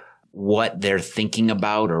pro what they're thinking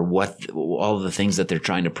about or what all the things that they're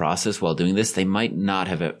trying to process while doing this, they might not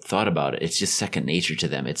have thought about it. It's just second nature to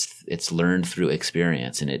them. It's learned through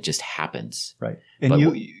experience, and it just happens. Right. And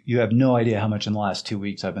you have no idea how much in the last 2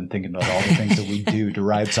 weeks I've been thinking about all the things that we do to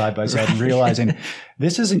ride side by side and realizing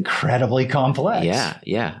this is incredibly complex. Yeah.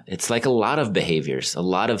 Yeah. It's like a lot of behaviors, a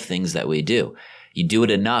lot of things that we do. You do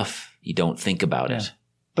it enough, you don't think about it.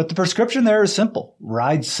 But the prescription there is simple.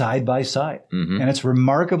 Ride side by side. Mm-hmm. And it's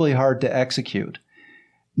remarkably hard to execute.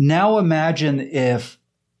 Now imagine if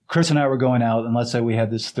Chris and I were going out, and let's say we had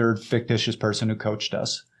this third fictitious person who coached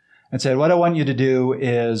us and said, what I want you to do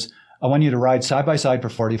is I want you to ride side by side for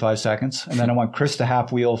 45 seconds. And then I want Chris to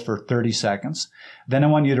half wheel for 30 seconds. Then I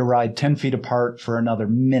want you to ride 10 feet apart for another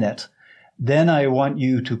minute. Then I want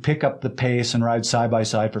you to pick up the pace and ride side by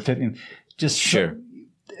side for 15. You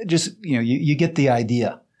get the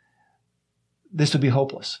idea. This would be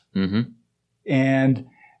hopeless. Mm-hmm. And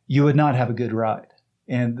you would not have a good ride.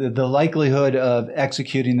 And the likelihood of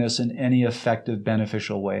executing this in any effective,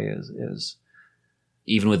 beneficial way is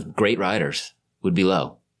even with great riders would be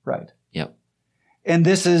low. Right. Yep. And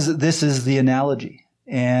this is the analogy.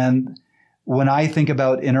 And when I think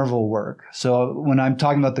about interval work, so when I'm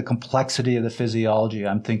talking about the complexity of the physiology,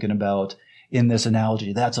 I'm thinking about in this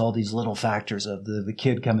analogy, that's all these little factors of the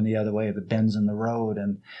kid coming the other way, the bends in the road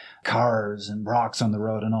and cars and rocks on the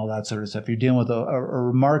road and all that sort of stuff. You're dealing with a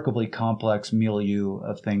remarkably complex milieu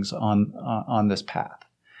of things on this path.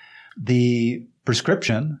 The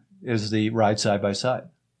prescription is the ride side by side.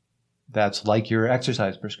 That's like your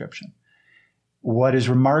exercise prescription. What is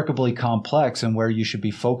remarkably complex and where you should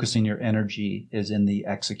be focusing your energy is in the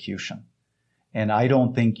execution. And I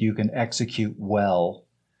don't think you can execute well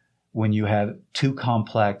when you have too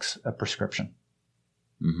complex a prescription.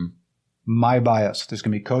 Mm-hmm. My bias. There's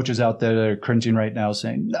going to be coaches out there that are cringing right now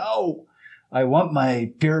saying, no, I want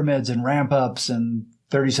my pyramids and ramp ups and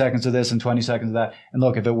 30 seconds of this and 20 seconds of that. And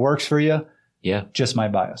look, if it works for you, yeah, just my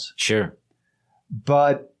bias. Sure.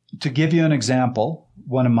 But to give you an example,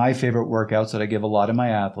 one of my favorite workouts that I give a lot of my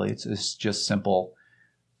athletes is just simple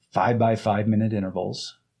 5 by 5 minute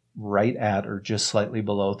intervals right at or just slightly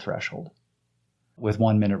below threshold with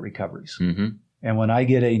 1 minute recoveries. Mm-hmm. And when I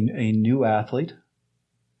get a new athlete,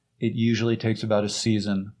 it usually takes about a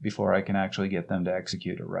season before I can actually get them to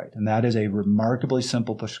execute it right. And that is a remarkably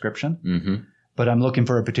simple prescription. Mm-hmm. But I'm looking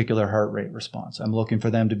for a particular heart rate response. I'm looking for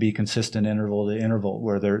them to be consistent interval to interval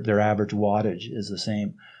where their average wattage is the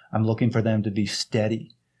same. I'm looking for them to be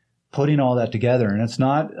steady. Putting all that together, and it's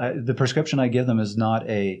not, the prescription I give them is not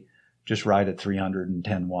a just ride at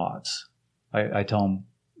 310 watts. I tell them,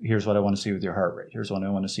 here's what I want to see with your heart rate. Here's what I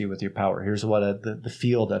want to see with your power. Here's what the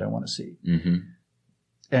feel that I want to see. Mm-hmm.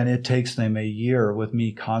 And it takes them a year with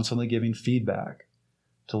me constantly giving feedback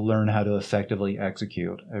to learn how to effectively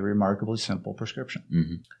execute a remarkably simple prescription.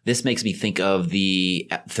 Mm-hmm. This makes me think of the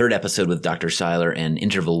third episode with Dr. Seiler and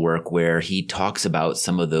interval work, where he talks about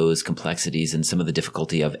some of those complexities and some of the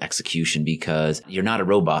difficulty of execution, because you're not a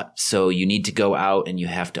robot. So you need to go out and you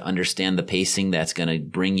have to understand the pacing that's going to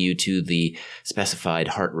bring you to the specified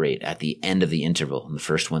heart rate at the end of the interval. And the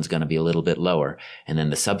first one's going to be a little bit lower. And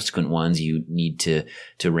then the subsequent ones, you need to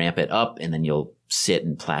ramp it up, and then you'll sit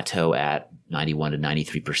and plateau at 91 to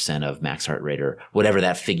 93% of max heart rate or whatever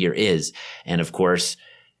that figure is. And of course,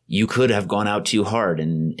 you could have gone out too hard.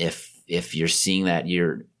 And if you're seeing that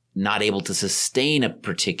you're not able to sustain a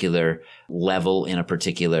particular level in a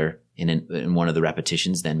particular, in one of the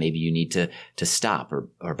repetitions, then maybe you need to stop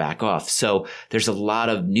or back off. So there's a lot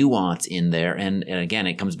of nuance in there. And again,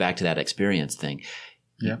 it comes back to that experience thing.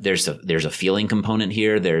 Yeah. There's a feeling component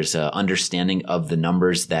here. There's a understanding of the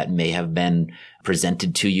numbers that may have been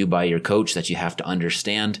presented to you by your coach that you have to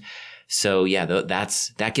understand. So yeah,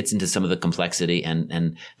 that gets into some of the complexity,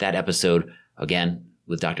 and that episode again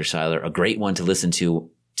with Dr. Seiler, a great one to listen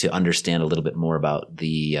to understand a little bit more about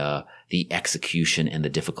the execution and the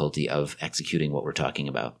difficulty of executing what we're talking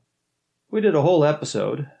about. We did a whole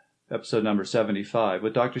episode number 75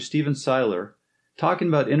 with Dr. Steven Seiler, talking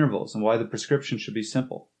about intervals and why the prescription should be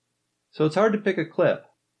simple. So it's hard to pick a clip.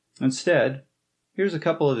 Instead, here's a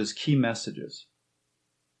couple of his key messages.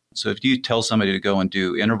 So if you tell somebody to go and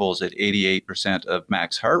do intervals at 88% of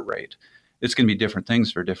max heart rate, it's going to be different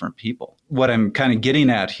things for different people. What I'm kind of getting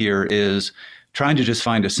at here is trying to just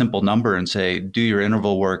find a simple number and say, do your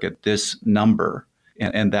interval work at this number,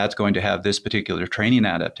 and that's going to have this particular training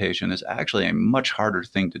adaptation, is actually a much harder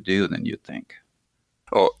thing to do than you'd think.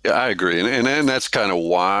 Oh, yeah, I agree. And that's kind of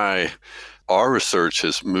why our research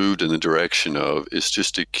has moved in the direction of is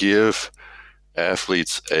just to give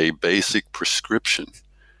athletes a basic prescription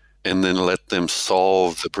and then let them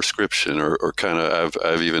solve the prescription, or kind of,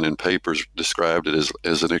 I've even in papers described it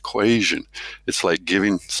as an equation. It's like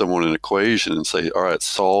giving someone an equation and say, all right,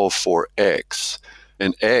 solve for X.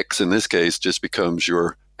 And X in this case just becomes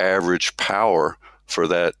your average power for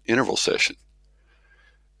that interval session.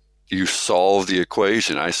 You solve the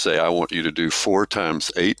equation. I say, I want you to do 4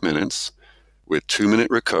 times 8 minutes with 2-minute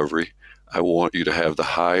recovery. I want you to have the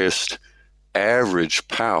highest average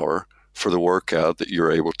power for the workout that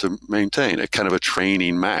you're able to maintain, a kind of a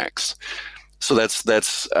training max. So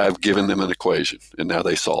that's I've given them an equation, and now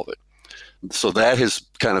they solve it. So that has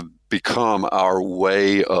kind of become our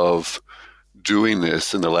way of doing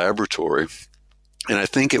this in the laboratory. And I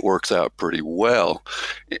think it works out pretty well,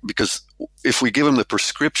 because if we give them the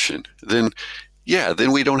prescription, then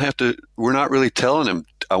we don't have to, we're not really telling them,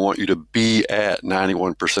 I want you to be at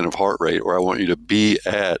 91% of heart rate, or I want you to be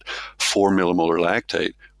at 4 millimolar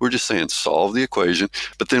lactate. We're just saying solve the equation.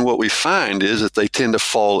 But then what we find is that they tend to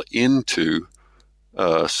fall into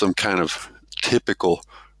some kind of typical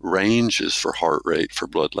ranges for heart rate, for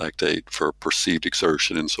blood lactate, for perceived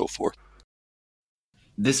exertion, and so forth.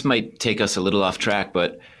 This might take us a little off track,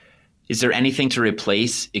 but is there anything to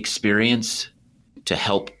replace experience to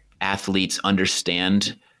help athletes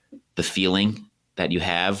understand the feeling that you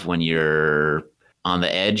have when you're on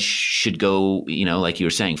the edge? Should go, like you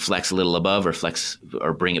were saying, flex a little above or flex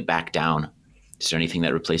or bring it back down. Is there anything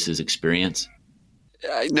that replaces experience?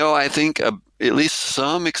 No, I think at least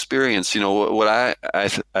some experience. What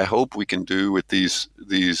I hope we can do with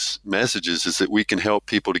these messages is that we can help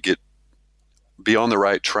people to get be on the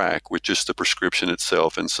right track with just the prescription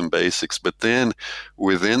itself and some basics. But then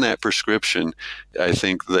within that prescription, I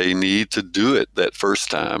think they need to do it that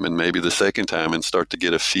first time and maybe the second time and start to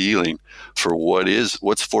get a feeling for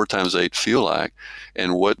what's 4 times 8 feel like,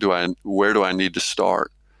 and where do I need to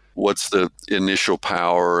start? What's the initial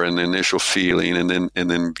power and the initial feeling, and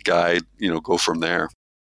then guide, go from there.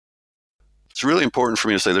 It's really important for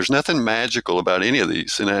me to say there's nothing magical about any of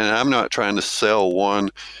these. And I'm not trying to sell one.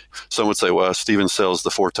 Some would say, well, Steven sells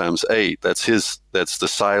the 4 times 8. That's the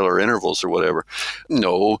Seiler intervals or whatever.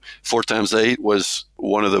 No, 4 times 8 was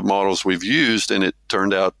one of the models we've used, and it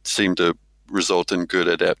seemed to result in good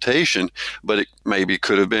adaptation, but it maybe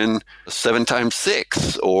could have been 7 times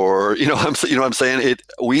 6, or, I'm saying?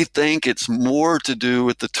 We think it's more to do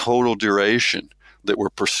with the total duration that we're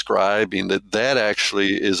prescribing, that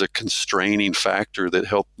actually is a constraining factor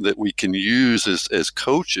that we can use as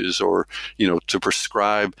coaches, or, to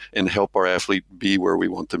prescribe and help our athlete be where we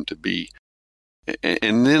want them to be.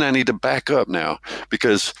 And then I need to back up now,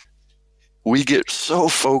 because we get so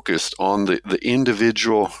focused on the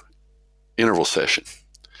individual interval session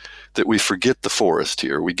that we forget the forest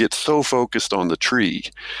here. We get so focused on the tree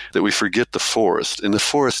that we forget the forest. And the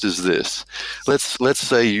forest is this. Let's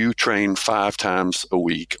say you train 5 times a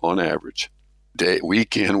week on average,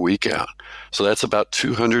 week in, week out. So that's about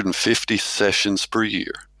 250 sessions per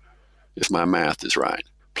year, if my math is right,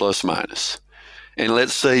 plus minus. And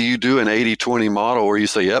let's say you do an 80-20 model where you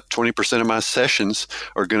say, yep, 20% of my sessions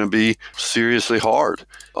are going to be seriously hard.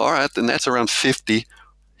 All right, then that's around 50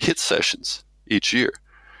 HIIT sessions each year.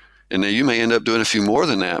 And now you may end up doing a few more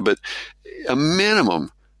than that, but a minimum,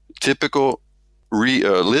 typical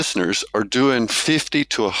listeners are doing 50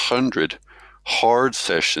 to 100 hard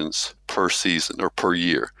sessions per season or per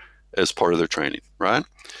year as part of their training, right?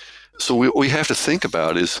 So what we have to think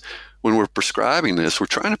about is, when we're prescribing this, we're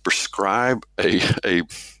trying to prescribe an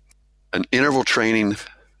interval training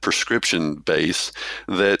prescription base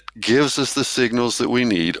that gives us the signals that we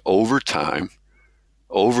need over time,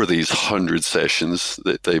 over these 100 sessions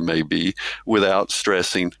that they may be, without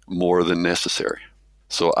stressing more than necessary.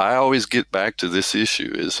 So I always get back to this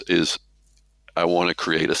issue is I want to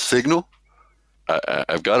create a signal.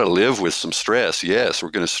 I've got to live with some stress. Yes, we're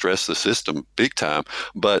going to stress the system big time,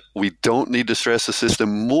 but we don't need to stress the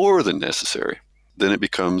system more than necessary. Then it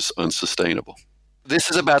becomes unsustainable.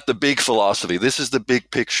 This is about the big philosophy. This is the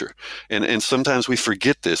big picture. And sometimes we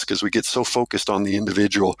forget this because we get so focused on the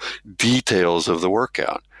individual details of the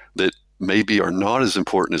workout that maybe are not as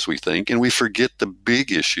important as we think. And we forget the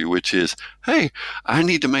big issue, which is, hey, I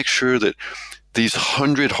need to make sure that these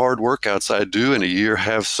 100 hard workouts I do in a year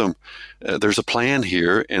have some, there's a plan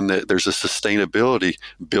here, and that there's a sustainability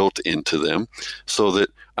built into them so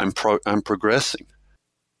that I'm progressing.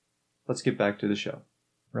 Let's get back to the show.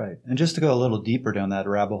 Right. And just to go a little deeper down that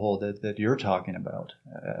rabbit hole that you're talking about,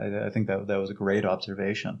 I think that was a great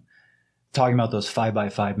observation. Talking about those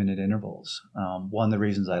 5x5 minute intervals. One of the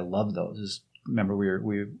reasons I love those is, remember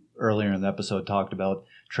we earlier in the episode talked about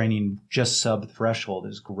training just sub-threshold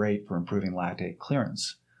is great for improving lactate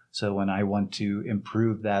clearance. So when I want to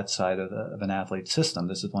improve that side of an athlete's system,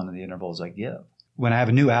 this is one of the intervals I give. When I have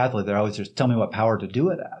a new athlete, they're always just tell me what power to do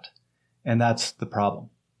it at. And that's the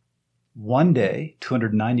problem. One day,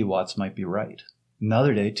 290 watts might be right.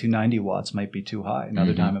 Another day, 290 watts might be too high.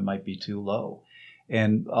 Another time it might be too low.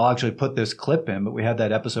 And I'll actually put this clip in, but we had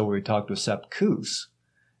that episode where we talked with Sepp Kuss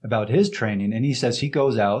about his training, and he says he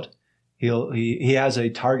goes out, he has a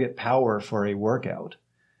target power for a workout,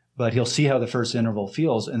 but he'll see how the first interval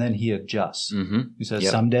feels, and then he adjusts. He says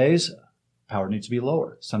some days power needs to be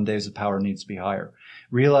lower, some days the power needs to be higher,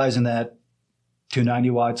 realizing that 290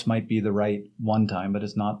 watts might be the right one time, but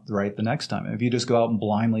it's not the right the next time. If you just go out and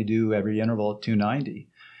blindly do every interval at 290,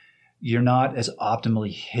 you're not as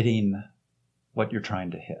optimally hitting what you're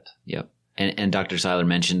trying to hit. Yep. And Dr. Seiler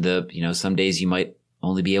mentioned some days you might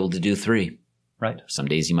only be able to do 3. Right. Some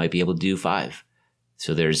days you might be able to do 5.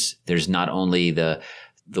 So there's not only the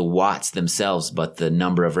watts themselves, but the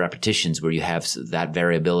number of repetitions where you have that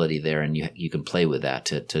variability there, and you can play with that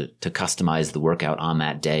to customize the workout on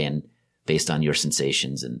that day and based on your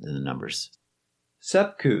sensations and the numbers.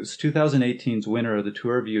 Sepp Kuss, 2018's winner of the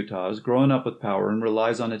Tour of Utah, has grown up with power and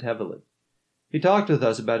relies on it heavily. He talked with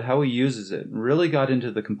us about how he uses it and really got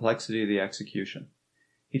into the complexity of the execution.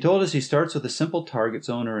 He told us he starts with a simple target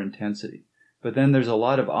zone or intensity, but then there's a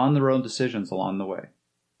lot of on-the-road decisions along the way.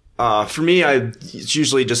 For me, it's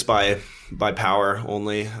usually just by power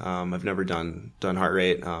only. I've never done heart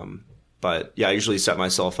rate, but yeah, I usually set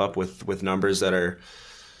myself up with numbers that are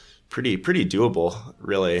pretty doable.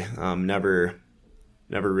 Really, never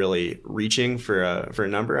never really reaching for a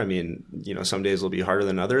number. I mean, some days will be harder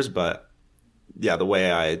than others, but yeah, the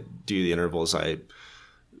way I do the intervals, I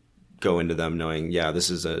go into them knowing, yeah, this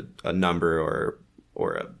is a number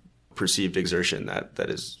or a perceived exertion that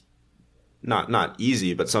is not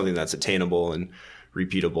easy, but something that's attainable and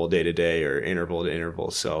repeatable day to day or interval to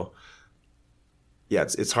interval. So yeah,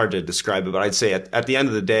 it's hard to describe it, but I'd say at the end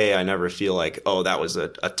of the day, I never feel like, oh, that was a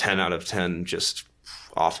 10 out of 10, just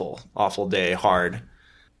awful day, hard.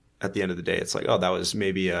 At the end of the day, it's like, oh, that was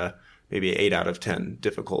maybe a 8 out of 10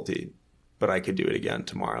 difficulty, but I could do it again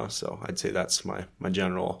tomorrow. So I'd say that's my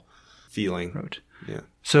general feeling. Right. Yeah.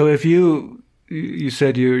 So if you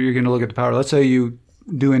said you're going to look at the power, let's say you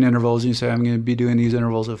doing intervals and you say, I'm going to be doing these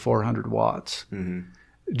intervals at 400 watts. Mm-hmm.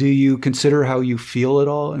 Do you consider how you feel at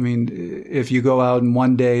all? I mean, if you go out and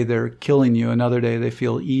one day they're killing you, another day they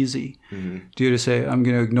feel easy. Mm-hmm. Do you just say, I'm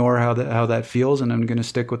going to ignore how that feels and I'm going to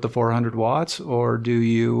stick with the 400 watts? Or do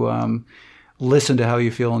you listen to how you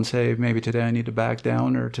feel and say, maybe today I need to back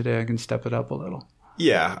down or today I can step it up a little?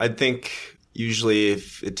 Yeah, I think usually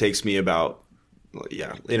if it takes me about,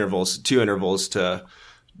 two intervals to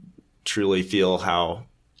truly feel how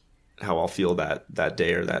I'll feel that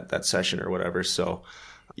day or that session or whatever. So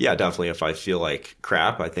yeah, definitely if I feel like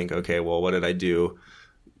crap, I think, okay, well, what did I do?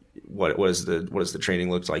 What does the training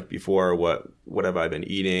look like before? What have I been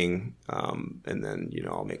eating? And then,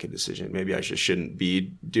 I'll make a decision. Maybe I shouldn't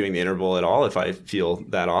be doing the interval at all if I feel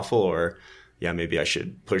that awful, or yeah, maybe I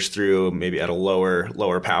should push through maybe at a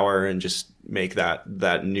lower power and just make that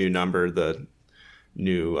new number the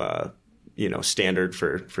new standard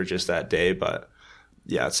for just that day. But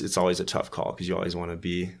yeah, it's always a tough call because you always want to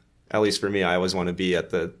be, at least for me, I always want to be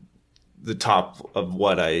at the top of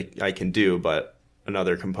what I can do. But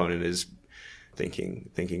another component is thinking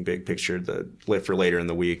big picture, the lift for later in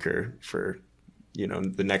the week or for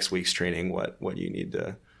the next week's training, what you need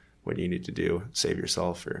to do, save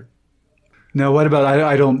yourself. Or now, what about,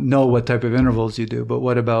 I don't know what type of intervals you do, but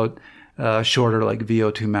what about shorter, like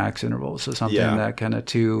VO2 max intervals? So something that kind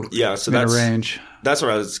of minute range. That's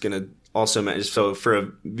what I was going to also mention. So for a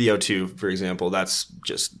VO2, for example, that's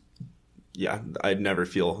just, I'd never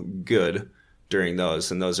feel good during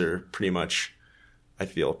those. And those are pretty much, I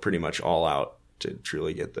feel pretty much all out to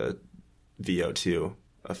truly get the VO2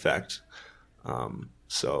 effect.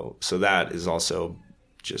 So that is also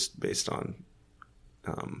just based on,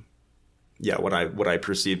 what I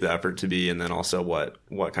perceive the effort to be, and then also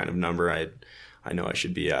what kind of number I know I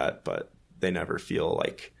should be at, but they never feel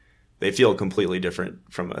like, they feel completely different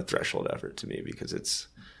from a threshold effort to me because it's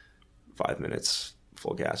 5 minutes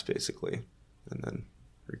full gas basically, and then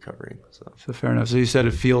recovering. So fair enough. So you said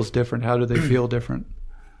it feels different. How do they feel different?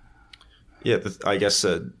 Yeah, I guess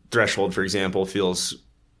a threshold, for example, feels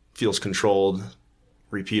controlled,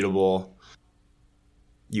 repeatable.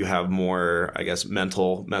 You have more, I guess,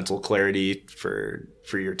 mental clarity for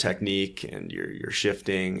your technique and your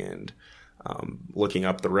shifting and looking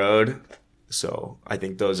up the road. So I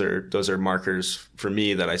think those are markers for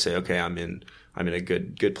me that I say, okay, I'm in a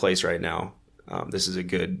good place right now. This is a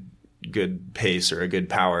good pace or a good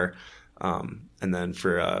power. And then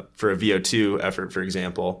for a VO2 effort, for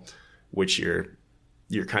example, which you're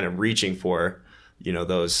kind of reaching for,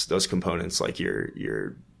 those components like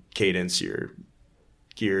your cadence, your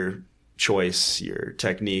gear choice, your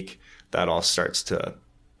technique, that all starts to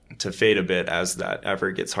fade a bit as that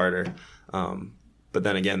effort gets harder. But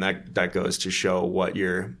then again, that goes to show what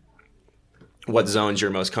zones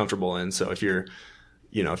you're most comfortable in. So if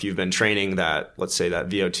if you've been training that, let's say that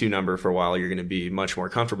VO2 number for a while, you're going to be much more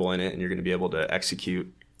comfortable in it and you're going to be able to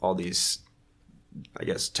execute all these, I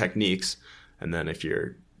guess, techniques. And then if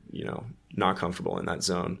you're, not comfortable in that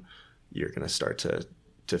zone, you're going to start to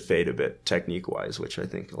fade a bit technique wise, which I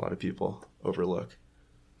think a lot of people overlook.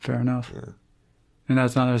 Fair enough. Yeah. And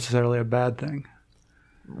that's not necessarily a bad thing.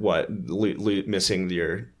 What, missing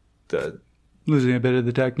losing a bit of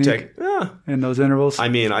the technique in those intervals? I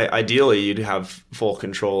mean, ideally you'd have full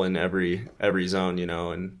control in every zone,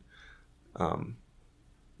 and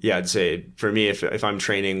I'd say for me, if I'm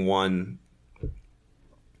training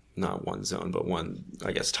not one zone, but one,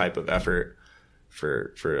 I guess, type of effort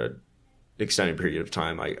for an extended period of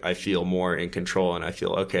time, I feel more in control and I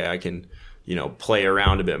feel, okay, I can, play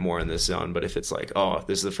around a bit more in this zone. But if it's like, oh,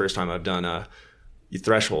 this is the first time I've done a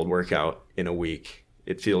threshold workout in a week,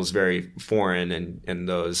 it feels very foreign, and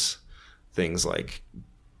those things like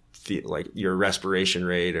your respiration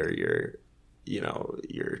rate or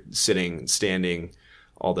your sitting, standing,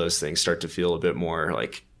 all those things start to feel a bit more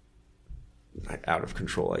like out of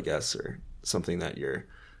control, I guess, or something that you're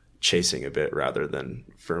chasing a bit rather than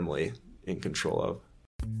firmly in control of.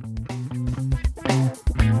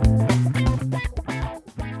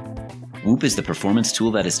 Whoop is the performance tool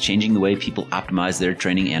that is changing the way people optimize their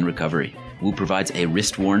training and recovery. Whoop provides a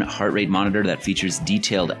wrist-worn heart rate monitor that features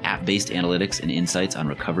detailed app-based analytics and insights on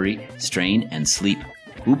recovery, strain, and sleep.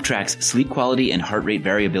 Whoop tracks sleep quality and heart rate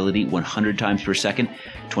variability 100 times per second,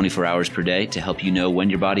 24 hours per day to help you know when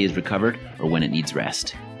your body is recovered or when it needs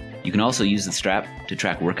rest. You can also use the strap to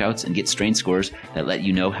track workouts and get strain scores that let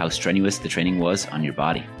you know how strenuous the training was on your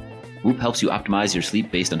body. Whoop helps you optimize your sleep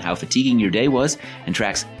based on how fatiguing your day was and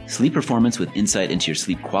tracks sleep performance with insight into your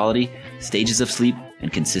sleep quality, stages of sleep,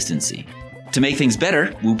 and consistency. To make things better,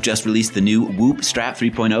 Whoop just released the new Whoop Strap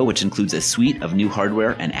 3.0, which includes a suite of new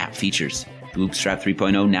hardware and app features. The Whoop Strap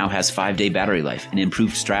 3.0 now has 5-day battery life, an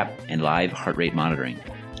improved strap, and live heart rate monitoring.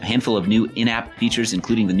 A handful of new in-app features,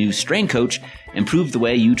 including the new Strain Coach, improve the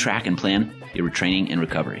way you track and plan your training and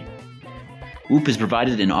recovery. Whoop has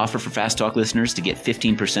provided an offer for Fast Talk listeners to get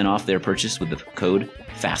 15% off their purchase with the code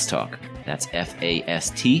FASTTALK. That's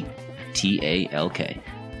FASTTALK.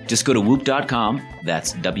 Just go to whoop.com,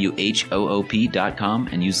 that's WHOOP.com,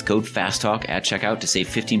 and use the code FASTTALK at checkout to save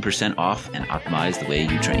 15% off and optimize the way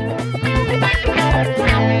you train.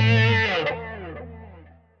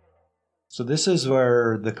 So this is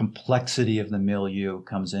where the complexity of the milieu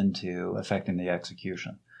comes into affecting the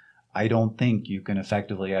execution. I don't think you can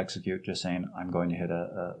effectively execute just saying, I'm going to hit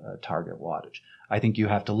a target wattage. I think you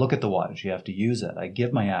have to look at the wattage. You have to use it. I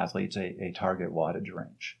give my athletes a target wattage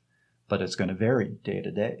range, but it's going to vary day to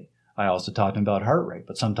day. I also talked about heart rate,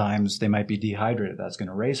 but sometimes they might be dehydrated. That's going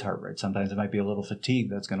to raise heart rate. Sometimes they might be a little fatigued.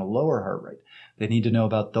 That's going to lower heart rate. They need to know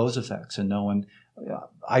about those effects and knowing.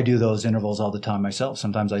 I do those intervals all the time myself.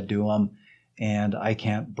 Sometimes I do them and I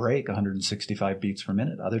can't break 165 beats per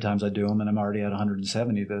minute. Other times I do them and I'm already at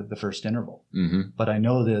 170 the first interval. Mm-hmm. But I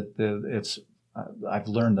know that I've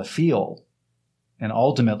learned the feel, and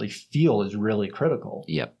ultimately feel is really critical.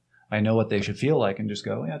 Yep. I know what they should feel like and just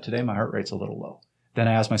go, yeah, today my heart rate's a little low. Then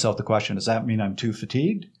I ask myself the question, does that mean I'm too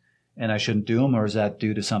fatigued and I shouldn't do them, or is that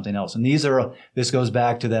due to something else? And this goes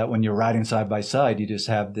back to that when you're riding side by side, you just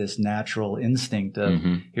have this natural instinct of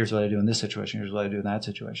here's what I do in this situation, here's what I do in that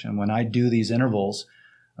situation. And when I do these intervals,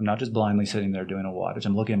 I'm not just blindly sitting there doing a wattage.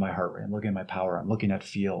 I'm looking at my heart rate, I'm looking at my power, I'm looking at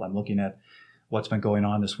feel, I'm looking at what's been going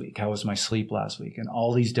on this week, how was my sleep last week, and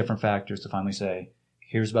all these different factors to finally say,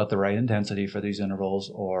 here's about the right intensity for these intervals,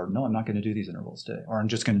 or no, I'm not going to do these intervals today, or I'm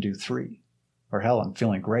just going to do 3. Or hell, I'm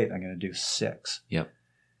feeling great, I'm going to do 6. Yep.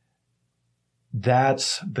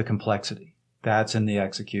 That's the complexity. That's in the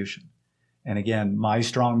execution. And again, my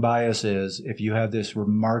strong bias is if you have this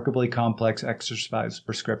remarkably complex exercise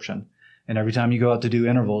prescription, and every time you go out to do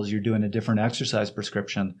intervals, you're doing a different exercise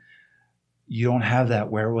prescription, you don't have that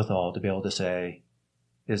wherewithal to be able to say,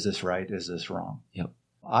 is this right? Is this wrong? Yep.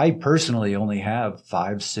 I personally only have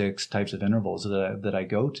 5-6 types of intervals that I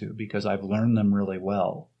go to because I've learned them really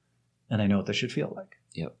well and I know what they should feel like.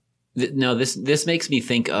 Yep. No, this makes me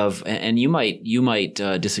think of, and you might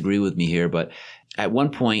disagree with me here, but at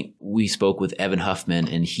one point we spoke with Evan Huffman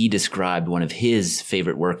and he described one of his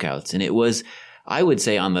favorite workouts, and it was, I would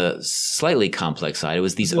say, on the slightly complex side. It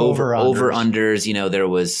was these over-unders. You know, there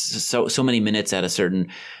was so many minutes at a certain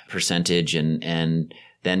percentage, and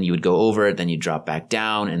then you would go over it, then you drop back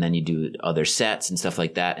down, and then you do other sets and stuff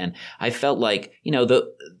like that. And I felt like, you know,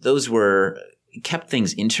 those kept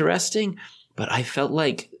things interesting, but I felt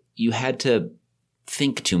like you had to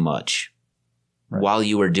think too much while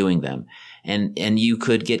you were doing them. And you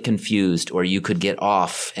could get confused or you could get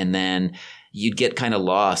off, and then you'd get kind of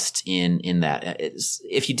lost in that.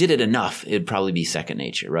 If you did it enough, it'd probably be second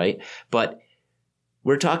nature, right? But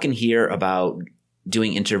we're talking here about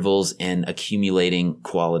doing intervals and accumulating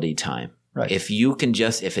quality time. Right. If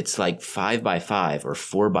it's like 5x5 or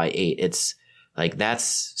 4x8, it's like,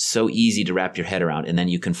 that's so easy to wrap your head around. And then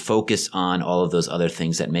you can focus on all of those other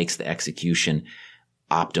things that makes the execution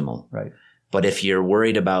optimal. Right. But if you're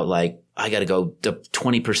worried about, like, I got to go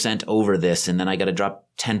 20% over this, and then I got to drop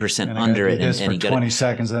 10% under it. And you got 20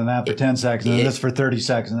 seconds, and then that for 10 seconds, and then this for 30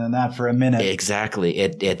 seconds, and then that for a minute. Exactly.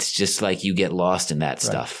 It's just like you get lost in that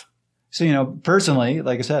stuff. So, you know, personally,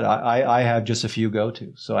 like I said, I have just a few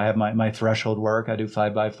go-tos. So I have my threshold work. I do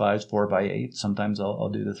 5x5s, 4x8. Sometimes I'll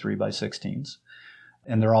do the 3x16s.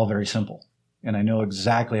 And they're all very simple. And I know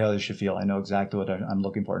exactly how they should feel. I know exactly what I'm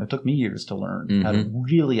looking for. And it took me years to learn how to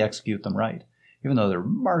really execute them right, even though they're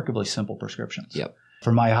remarkably simple prescriptions. Yep.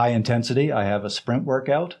 For my high intensity, I have a sprint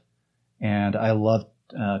workout, and I love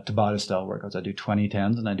Tabata-style workouts. I do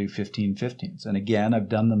 20-10s and I do 15-15s. And again, I've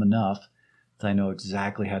done them enough that I know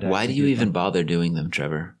exactly how to Why do you even bother doing them,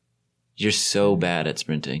 Trevor? You're so bad at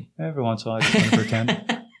sprinting. Every once in a while, I just want to pretend.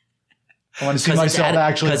 I want to see myself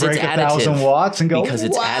actually break 1,000 watts and go, because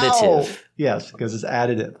it's additive. Yes, because it's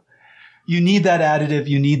additive. you need that additive.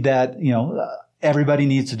 You need that, everybody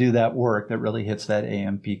needs to do that work that really hits that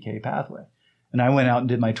AMPK pathway. And I went out and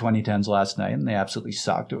did my 2010s last night, and they absolutely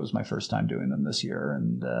sucked. It was my first time doing them this year,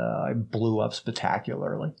 and I blew up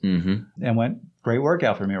spectacularly. And went, great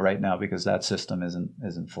workout for me right now because that system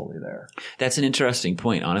isn't fully there. That's an interesting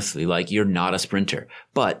point, honestly. Like, you're not a sprinter,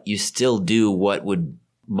 but you still do what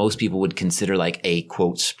most people would consider like a,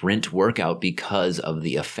 quote, sprint workout because of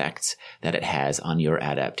the effects that it has on your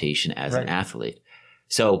adaptation as an athlete.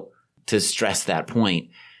 So to stress that point,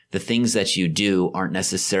 the things that you do aren't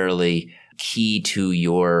necessarily key to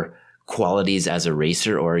your qualities as a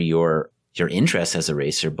racer or your interest as a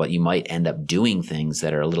racer, but you might end up doing things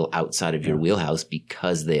that are a little outside of your wheelhouse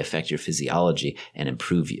because they affect your physiology and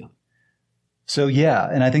improve you. So yeah,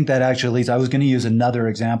 and I think that actually leads, I was going to use another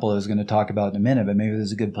example I was going to talk about in a minute, but maybe this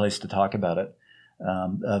is a good place to talk about it.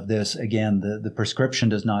 Of this, again, the prescription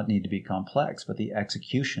does not need to be complex, but the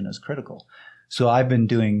execution is critical. So I've been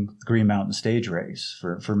doing the Green Mountain Stage Race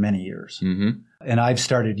for many years. And I've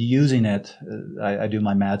started using it. I do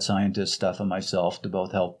my mad scientist stuff on myself to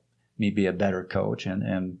both help me be a better coach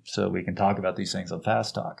and so we can talk about these things on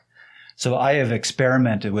Fast Talk. So I have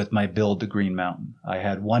experimented with my build to Green Mountain. I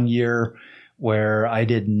had 1 year where I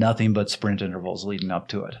did nothing but sprint intervals leading up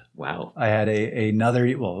to it. Wow. I had another,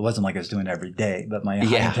 well, it wasn't like I was doing it every day, but my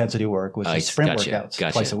high intensity work was just sprint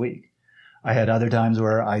workouts twice a week. I had other times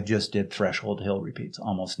where I just did threshold hill repeats,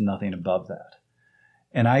 almost nothing above that.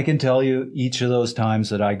 And I can tell you each of those times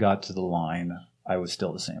that I got to the line, I was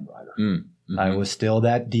still the same rider. I was still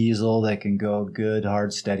that diesel that can go good,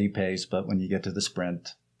 hard, steady pace. But when you get to the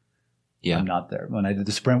sprint, I'm not there. When I did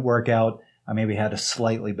the sprint workout, I maybe had a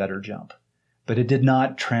slightly better jump, but it did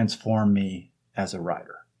not transform me as a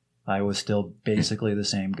rider. I was still basically the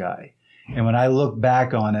same guy. And when I look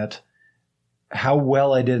back on it, how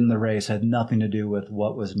well I did in the race had nothing to do with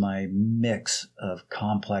what was my mix of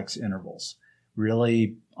complex intervals.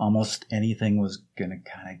 Really, almost anything was going to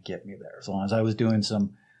kind of get me there. As long as I was doing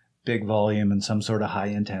some big volume and some sort of high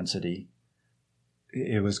intensity,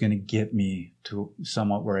 it was going to get me to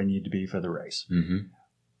somewhat where I need to be for the race.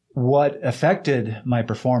 What affected my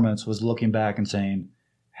performance was looking back and saying,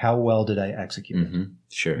 how well did I execute it?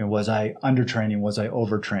 Sure. Was I undertraining? Was I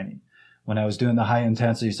overtraining? When I was doing the high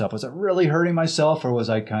intensity stuff, was it really hurting myself, or was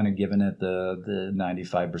I kind of giving it the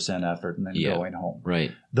 95% effort and then going home?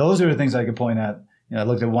 Right. Those are the things I could point at. I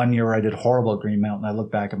looked at 1 year where I did horrible at Green Mountain. I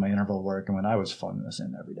look back at my interval work and when I was phoning this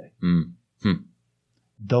in every day.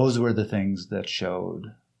 Those were the things that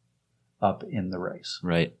showed up in the race.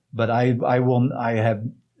 Right. But I have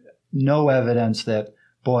no evidence that,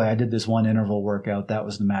 boy, I did this one interval workout, that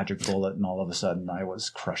was the magic bullet, and all of a sudden I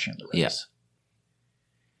was crushing the race.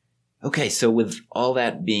 Okay, so with all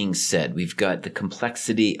that being said, we've got the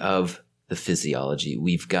complexity of the physiology.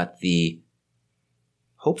 We've got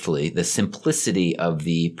hopefully, the simplicity of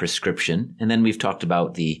the prescription. And then we've talked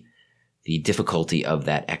about the difficulty of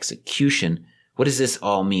that execution. What does this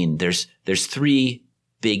all mean? There's three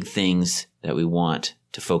big things that we want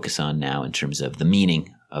to focus on now in terms of the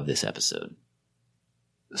meaning of this episode.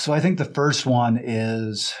 So I think the first one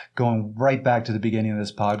is going right back to the beginning of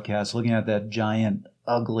this podcast, looking at that giant,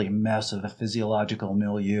 ugly mess of a physiological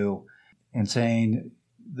milieu and saying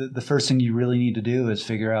the first thing you really need to do is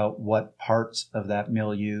figure out what parts of that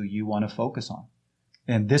milieu you want to focus on.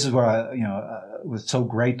 And this is where it was so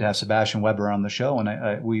great to have Sebastian Weber on the show.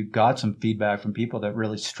 And we got some feedback from people that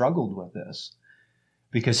really struggled with this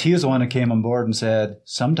because he was the one that came on board and said,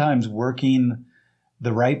 sometimes working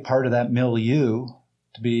the right part of that milieu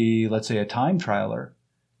to be, let's say, a time trialer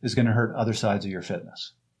is going to hurt other sides of your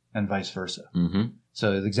fitness and vice versa.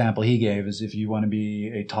 So the example he gave is if you want to be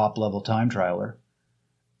a top level time trialer,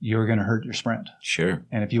 you're going to hurt your sprint. Sure.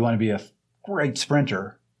 And if you want to be a great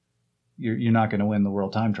sprinter, you're not going to win the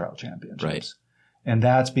World Time Trial Championships. Right. And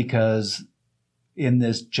that's because in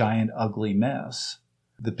this giant ugly mess,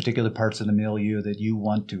 the particular parts of the milieu that you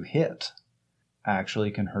want to hit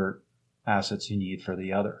actually can hurt assets you need for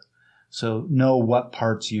the other. So know what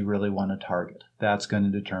parts you really want to target. That's going to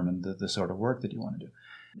determine the sort of work that you want to do.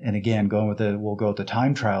 And again, we'll go with the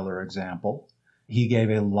time trialer example. He gave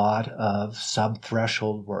a lot of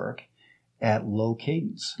sub-threshold work at low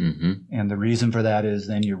cadence. And the reason for that is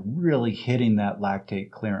then you're really hitting that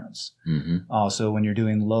lactate clearance. Also, when you're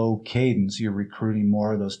doing low cadence, you're recruiting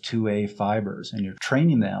more of those 2A fibers and you're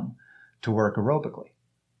training them to work aerobically.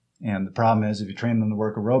 And the problem is if you train them to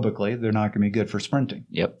work aerobically, they're not going to be good for sprinting.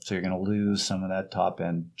 So you're going to lose some of that top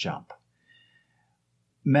end jump.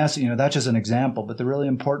 That's just an example, but the really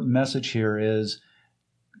important message here is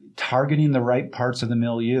targeting the right parts of the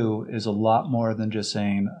milieu is a lot more than just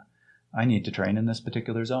saying, I need to train in this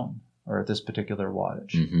particular zone. or at this particular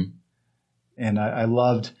wattage. Mm-hmm. And I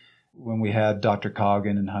loved when we had Dr.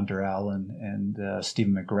 Coggin and Hunter Allen and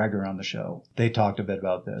Stephen McGregor on the show. They talked a bit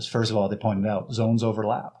about this. First of all, they pointed out zones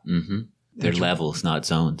overlap. Mm-hmm. They're levels, not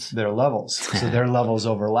zones. They're levels. So their levels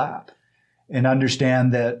overlap. And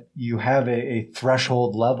understand that you have a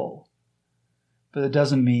threshold level, but it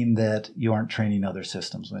doesn't mean that you aren't training other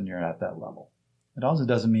systems when you're at that level. It also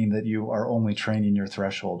doesn't mean that you are only training your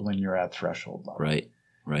threshold when you're at threshold level.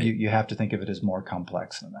 Right. You have to think of it as more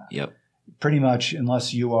complex than that. Yep. Pretty much,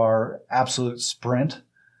 unless you are absolute sprint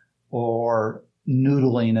or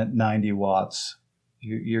noodling at 90 watts,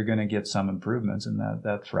 you're going to get some improvements in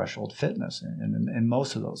that threshold fitness in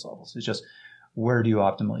most of those levels. It's just, where do you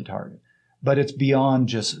optimally target? But it's beyond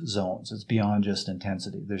just zones. It's beyond just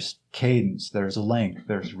intensity. There's cadence, there's length,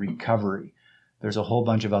 there's recovery. There's a whole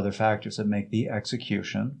bunch of other factors that make the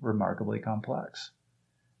execution remarkably complex.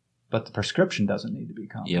 But the prescription doesn't need to be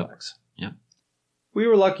complex. Yep. We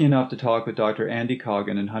were lucky enough to talk with Dr. Andy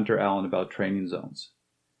Coggin and Hunter Allen about training zones.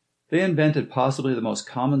 They invented possibly the most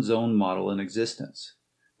common zone model in existence.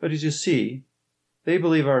 But as you see, they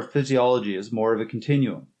believe our physiology is more of a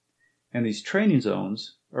continuum, and these training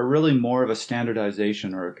zones are really more of a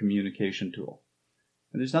standardization or a communication tool.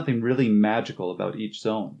 And there's nothing really magical about each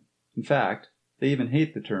zone. In fact, they even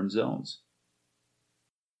hate the term zones.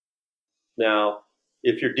 Now,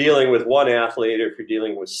 if you're dealing with one athlete or if you're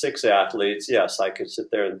dealing with 6 athletes, yes, I could sit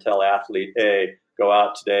there and tell athlete A, go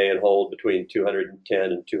out today and hold between 210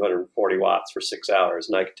 and 240 watts for 6 hours.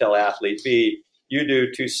 And I could tell athlete B, you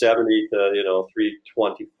do 270 to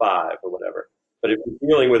 325 or whatever. But if you're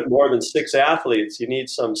dealing with more than 6 athletes, you need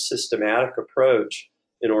some systematic approach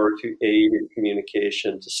in order to aid in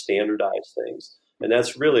communication, to standardize things. And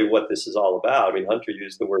that's really what this is all about. I mean, Hunter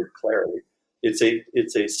used the word clarity. It's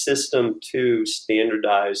a system to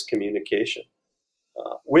standardize communication.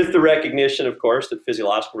 With the recognition, of course, that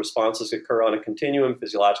physiological responses occur on a continuum.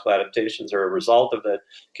 Physiological adaptations are a result of that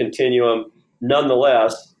continuum.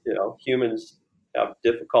 Nonetheless, humans have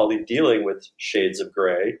difficulty dealing with shades of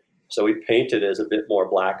gray. So we paint it as a bit more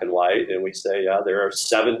black and white, and we say, there are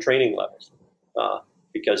 7 training levels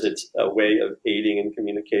because it's a way of aiding in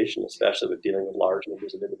communication, especially with dealing with large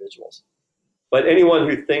numbers of individuals. But anyone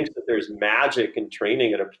who thinks that there's magic in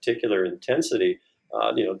training at a particular intensity,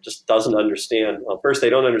 just doesn't understand. Well, first, they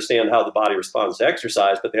don't understand how the body responds to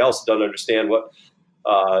exercise, but they also don't understand what,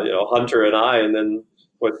 Hunter and I, and then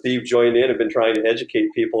what Steve joined in, have been trying to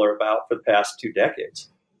educate people are about for the past 2 decades.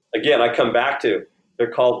 Again, I come back to,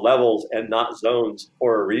 they're called levels and not zones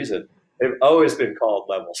for a reason. They've always been called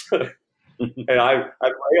levels. And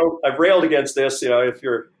I've railed against this. If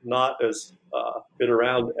you're not as been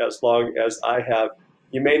around as long as I have,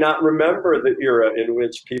 you may not remember the era in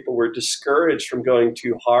which people were discouraged from going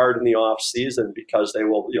too hard in the off season because they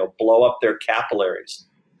will, blow up their capillaries.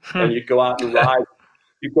 And you go out and ride.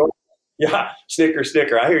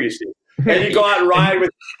 Snicker. I hear you, Steve. And you go out and ride with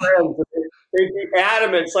your friends. They'd be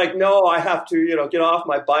adamant. It's like, no, I have to, get off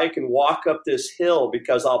my bike and walk up this hill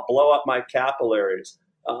because I'll blow up my capillaries.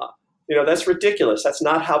 That's ridiculous. That's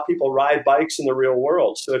not how people ride bikes in the real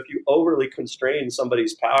world. So if you overly constrain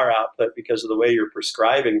somebody's power output because of the way you're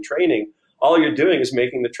prescribing training, all you're doing is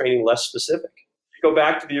making the training less specific. You go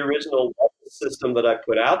back to the original system that I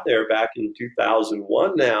put out there back in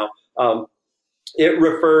 2001 now, it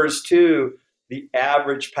refers to the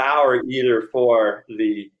average power either for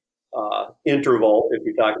the interval, if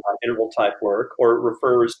you're talking about interval type work, or it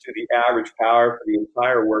refers to the average power for the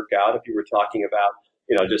entire workout if you were talking about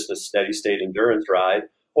just a steady state endurance ride,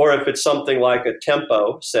 or if it's something like a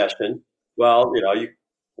tempo session, well, you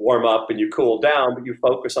warm up and you cool down, but you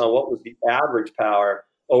focus on what was the average power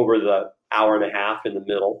over the hour and a half in the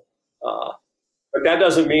middle. But that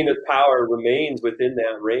doesn't mean that power remains within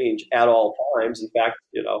that range at all times. In fact,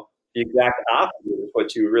 the exact opposite is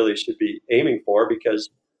what you really should be aiming for, because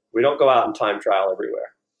we don't go out and time trial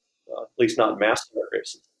everywhere, at least not in mass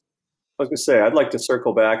races. I was going to say, I'd like to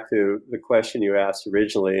circle back to the question you asked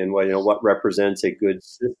originally and what represents a good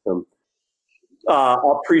system.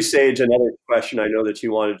 I'll presage another question I know that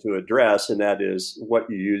you wanted to address, and that is what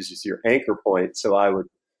you use as your anchor point. So I would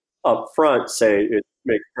up front say it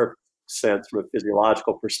makes perfect sense from a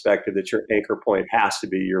physiological perspective that your anchor point has to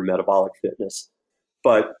be your metabolic fitness.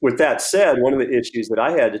 But with that said, one of the issues that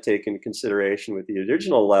I had to take into consideration with the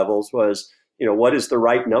original levels was, what is the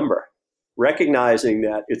right number? Recognizing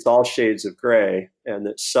that it's all shades of gray and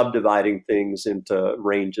that subdividing things into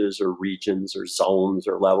ranges or regions or zones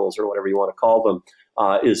or levels or whatever you want to call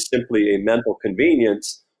them is simply a mental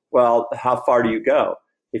convenience. Well, how far do you go?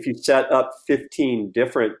 If you set up 15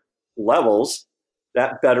 different levels,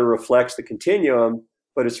 that better reflects the continuum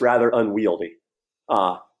but it's rather unwieldy.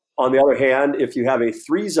 On the other hand, if you have a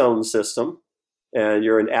 3-zone system and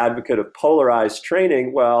you're an advocate of polarized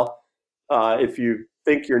training, well, if you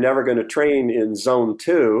think you're never going to train in zone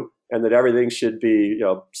 2 and that everything should be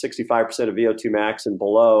 65% of VO2 max and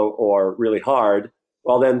below or really hard,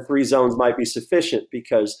 well, then 3 zones might be sufficient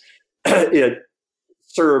because it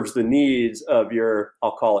serves the needs of your,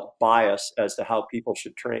 I'll call it, bias as to how people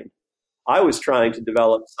should train. I was trying to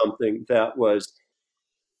develop something that was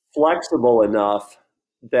flexible enough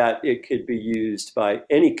that it could be used by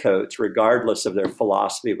any coach, regardless of their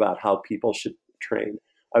philosophy about how people should train.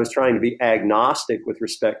 I was trying to be agnostic with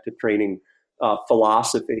respect to training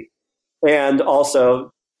philosophy, and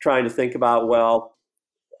also trying to think about, well,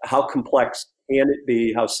 how complex can it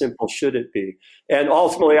be? How simple should it be? And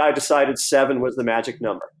ultimately, I decided 7 was the magic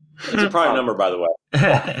number. It's a prime number, by the way.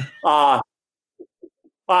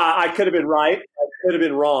 I could have been right. I could have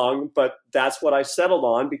been wrong, but that's what I settled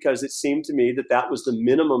on because it seemed to me that that was the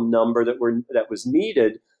minimum number that was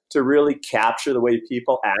needed to really capture the way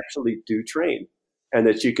people actually do train, and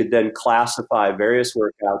that you could then classify various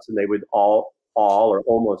workouts, and they would all or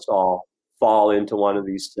almost all fall into one of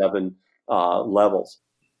these 7 levels.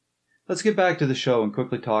 Let's get back to the show and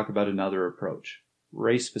quickly talk about another approach,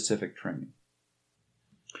 race-specific training.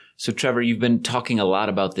 So, Trevor, you've been talking a lot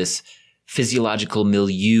about this physiological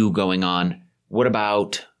milieu going on. What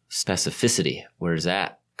about specificity? Where does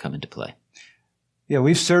that come into play? Yeah,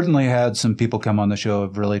 we've certainly had some people come on the show who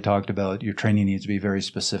have really talked about your training needs to be very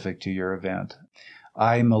specific to your event.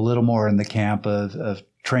 I'm a little more in the camp of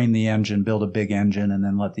train the engine, build a big engine, and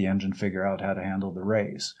then let the engine figure out how to handle the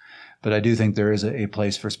race. But I do think there is a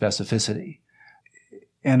place for specificity.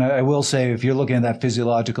 And I will say, if you're looking at that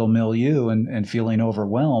physiological milieu and feeling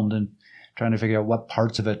overwhelmed and trying to figure out what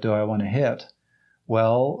parts of it do I want to hit,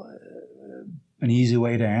 well, an easy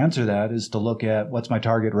way to answer that is to look at what's my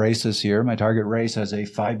target race this year. My target race has a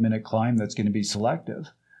 5-minute climb that's going to be selective.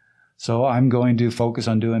 So I'm going to focus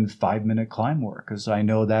on doing 5-minute climb work because I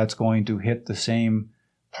know that's going to hit the same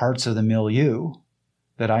parts of the milieu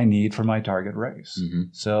that I need for my target race. Mm-hmm.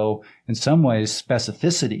 So in some ways,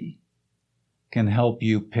 specificity can help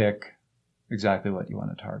you pick exactly what you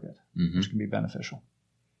want to target, mm-hmm. which can be beneficial.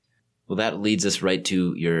 Well, that leads us right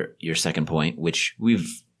to your second point, which we've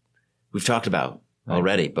talked about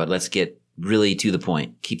already, but let's get really to the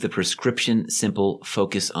point. Keep the prescription simple,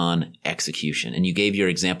 focus on execution. And you gave your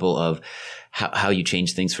example of how you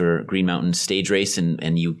changed things for Green Mountain stage race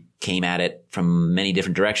and you came at it from many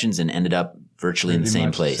different directions and ended up virtually in the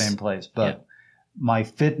same place. Same place. But my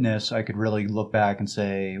fitness, I could really look back and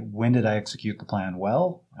say, when did I execute the plan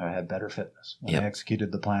well? I had better fitness. When I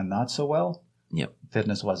executed the plan not so well,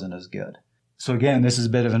 fitness wasn't as good. So again, this is a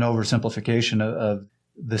bit of an oversimplification of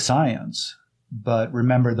the science, but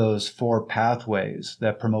remember those 4 pathways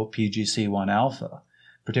that promote PGC1 alpha,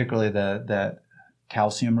 particularly that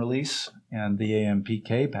calcium release and the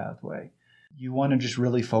AMPK pathway. You want to just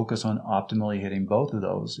really focus on optimally hitting both of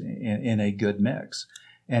those in a good mix.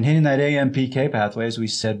 And hitting that AMPK pathway, as we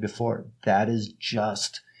said before, that is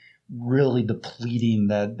just really depleting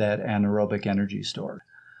that anaerobic energy store.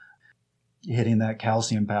 Hitting that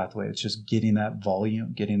calcium pathway, it's just getting that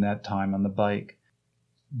volume, getting that time on the bike.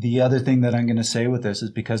 The other thing that I'm going to say with this is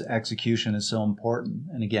because execution is so important,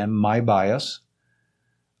 and again, my bias,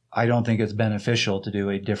 I don't think it's beneficial to do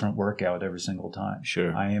a different workout every single time.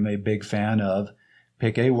 Sure. I am a big fan of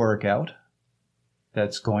pick a workout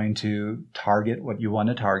that's going to target what you want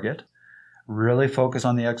to target, really focus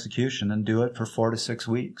on the execution and do it for 4 to 6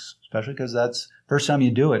 weeks, especially because that's first time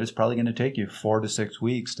you do it, it's probably going to take you 4 to 6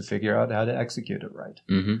 weeks to figure out how to execute it right.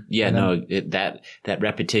 Mm-hmm. Yeah, that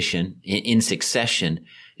repetition in succession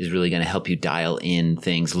is really going to help you dial in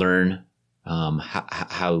things, learn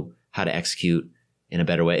how to execute in a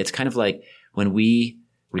better way. It's kind of like when we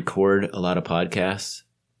record a lot of podcasts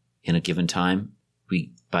in a given time,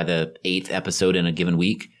 by the 8th episode in a given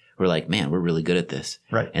week, we're like, man, we're really good at this.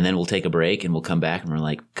 Right. And then we'll take a break and we'll come back and we're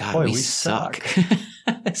like, God, boy, we suck.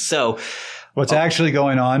 So what's actually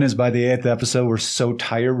going on is by the 8th episode, we're so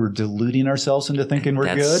tired, we're deluding ourselves into thinking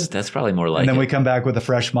we're good. That's probably more like it. And then we come back with a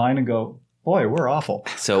fresh mind and go, boy, we're awful.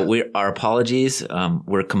 So our apologies.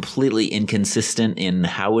 We're completely inconsistent in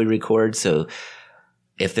how we record. So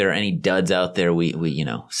if there are any duds out there, we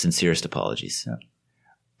sincerest apologies. Yeah.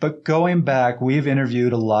 But going back, we've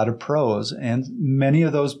interviewed a lot of pros, and many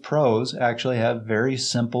of those pros actually have very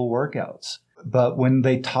simple workouts. But when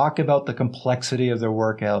they talk about the complexity of their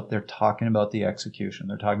workout, they're talking about the execution.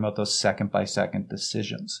 They're talking about those second-by-second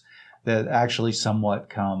decisions that actually somewhat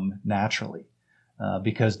come naturally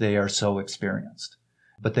because they are so experienced.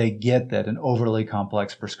 But they get that an overly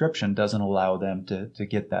complex prescription doesn't allow them to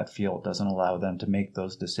get that feel, doesn't allow them to make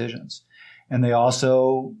those decisions. And they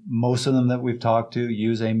also, most of them that we've talked to,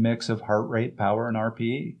 use a mix of heart rate, power, and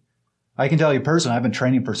RPE. I can tell you personally, I've been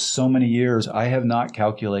training for so many years, I have not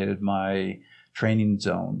calculated my training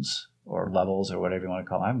zones or levels or whatever you want to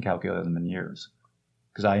call them. I haven't calculated them in years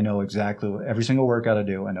because I know exactly what, every single workout I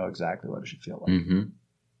do, I know exactly what it should feel like. Mm-hmm.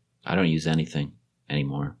 I don't use anything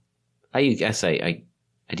anymore. I guess I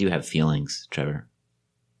do have feelings, Trevor.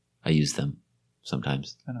 I use them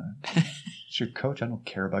sometimes. I don't know. It's your coach. I don't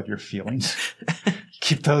care about your feelings.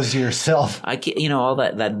 Keep those to yourself. I can't, all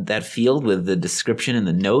that field with the description and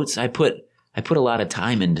the notes. I put a lot of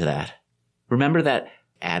time into that. Remember that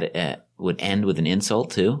ad would end with an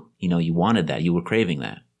insult too. You wanted that. You were craving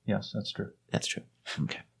that. Yes, that's true. That's true.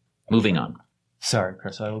 Okay. Moving on. Sorry,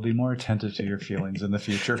 Chris. I will be more attentive to your feelings in the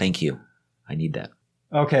future. Thank you. I need that.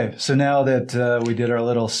 Okay. So now that we did our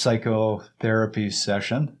little psychotherapy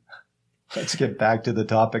session, let's get back to the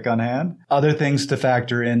topic on hand. Other things to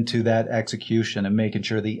factor into that execution and making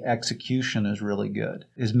sure the execution is really good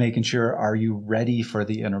is making sure, are you ready for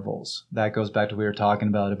the intervals? That goes back to what we were talking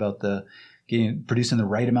about the producing the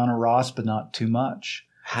right amount of ROS, but not too much.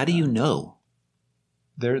 How do you know?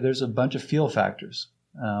 There's a bunch of feel factors.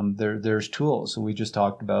 There's tools. So we just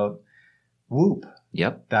talked about Whoop.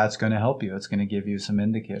 Yep. That's going to help you. It's going to give you some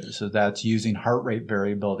indicators. So that's using heart rate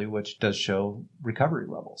variability, which does show recovery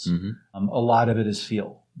levels. Mm-hmm. A lot of it is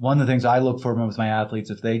feel. One of the things I look for with my athletes,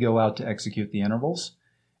 if they go out to execute the intervals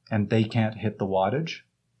and they can't hit the wattage,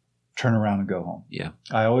 turn around and go home. Yeah.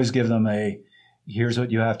 I always give them here's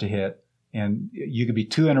what you have to hit. And you could be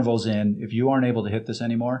 2 intervals in. If you aren't able to hit this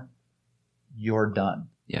anymore, you're done.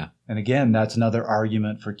 Yeah. And again, that's another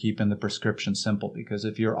argument for keeping the prescription simple, because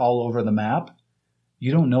if you're all over the map,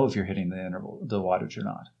 you don't know if you're hitting the wattage or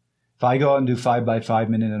not. If I go out and do 5x5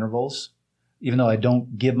 minute intervals, even though I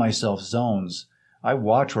don't give myself zones, I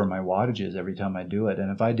watch where my wattage is every time I do it. And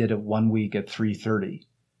if I did it 1 week at 330,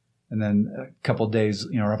 and then a couple of days,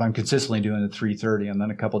 or if I'm consistently doing it at 330, and then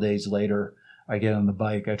a couple of days later, I get on the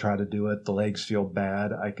bike, I try to do it, the legs feel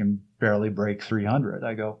bad, I can barely break 300.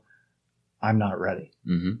 I go, I'm not ready.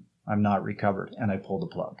 Mm-hmm. I'm not recovered. And I pull the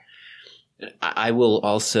plug. I will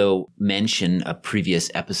also mention a previous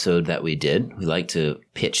episode that we did. We like to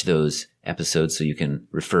pitch those episodes so you can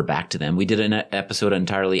refer back to them. We did an episode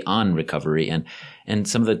entirely on recovery, and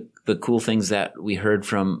some of the cool things that we heard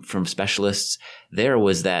from specialists there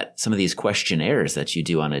was that some of these questionnaires that you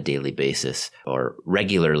do on a daily basis or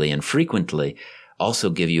regularly and frequently also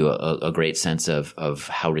give you a great sense of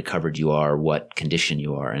how recovered you are, what condition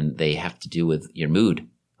you are, and they have to do with your mood,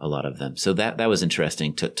 a lot of them. So that was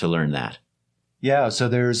interesting to learn that. Yeah, so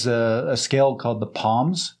there's a scale called the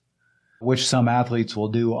PALMS, which some athletes will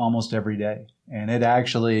do almost every day. And it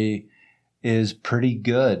actually is pretty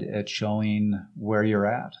good at showing where you're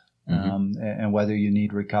at, and whether you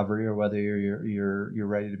need recovery or whether you're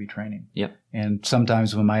ready to be training. Yep. And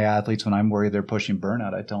sometimes when my athletes, when I'm worried they're pushing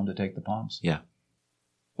burnout, I tell them to take the PALMS. Yeah.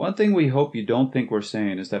 One thing we hope you don't think we're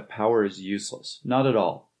saying is that power is useless. Not at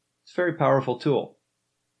all. It's a very powerful tool.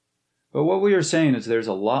 But what we are saying is there's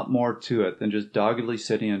a lot more to it than just doggedly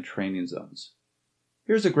sitting in training zones.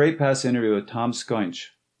 Here's a great past interview with Tom Skoinch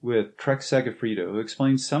with Trek Segafredo, who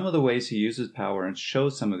explains some of the ways he uses power and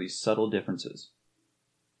shows some of these subtle differences.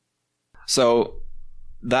 So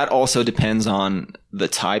that also depends on the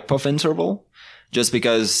type of interval, just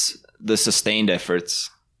because the sustained efforts,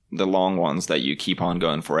 the long ones that you keep on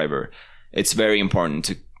going forever, it's very important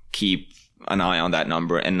to keep an eye on that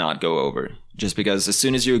number and not go over. Just because as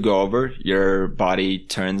soon as you go over, your body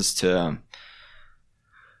turns to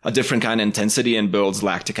a different kind of intensity and builds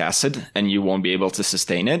lactic acid, and you won't be able to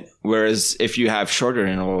sustain it. Whereas if you have shorter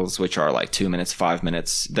intervals, which are like 2 minutes, 5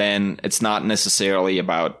 minutes, then it's not necessarily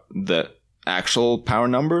about the actual power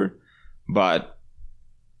number, but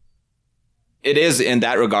it is in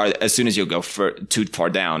that regard. As soon as you go too far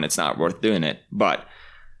down, it's not worth doing it. But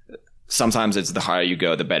sometimes it's the higher you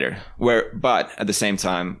go, the better. But at the same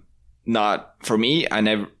time, not for me.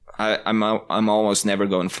 I'm almost never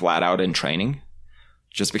going flat out in training,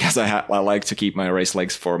 just because I like to keep my race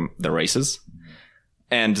legs for the races,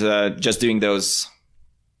 and just doing those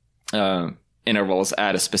intervals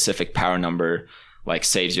at a specific power number like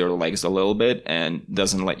saves your legs a little bit and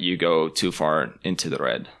doesn't let you go too far into the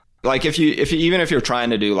red. Like if you even if you're trying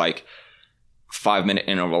to do like 5 minute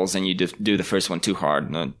intervals and you do the first one too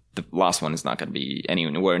hard, the last one is not going to be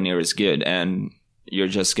anywhere near as good, and you're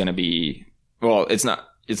just going to be, well, it's not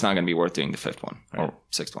going to be worth doing the 5th one or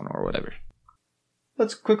 6th one or whatever.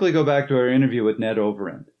 Let's quickly go back to our interview with Ned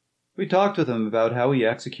Overend. We talked with him about how he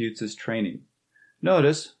executes his training.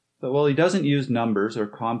 Notice that while he doesn't use numbers or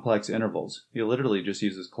complex intervals, he literally just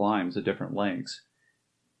uses climbs at different lengths.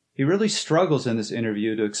 He really struggles in this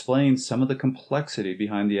interview to explain some of the complexity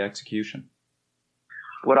behind the execution.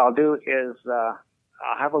 What I'll do is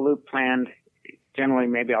I'll have a loop planned. Generally,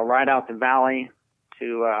 maybe I'll ride out the valley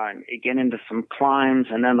to get into some climbs,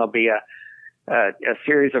 and then there'll be a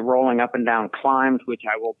series of rolling up and down climbs, which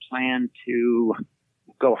I will plan to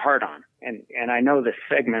go hard on. And I know the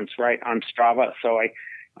segments right on Strava, so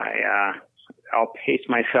I'll pace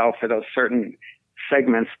myself for those certain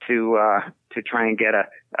segments to try and get a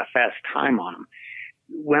fast time on them.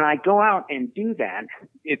 When I go out and do that,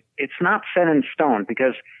 it's not set in stone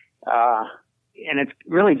because, and it's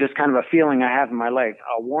really just kind of a feeling I have in my legs.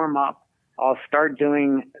 I'll warm up, I'll start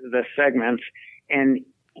doing the segments, and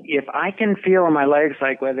if I can feel in my legs,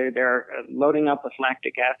 like whether they're loading up with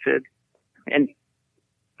lactic acid, and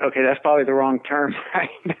okay, that's probably the wrong term.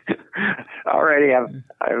 Already, I've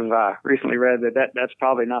recently read that's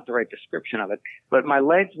probably not the right description of it. But my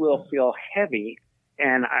legs will feel heavy,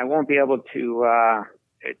 and I won't be able to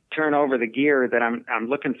turn over the gear that I'm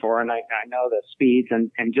looking for. And I know the speeds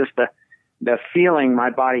and just the feeling my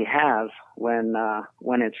body has when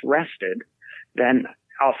it's rested. Then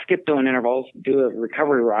I'll skip doing intervals, do a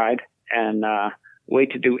recovery ride, and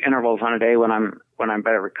wait to do intervals on a day when I'm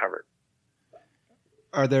better recovered.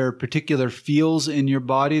 Are there particular feels in your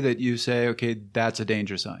body that you say, okay, that's a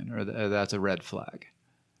danger sign or that's a red flag?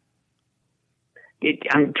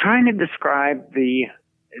 I'm trying to describe the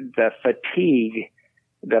fatigue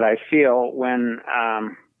that I feel when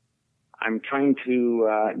I'm trying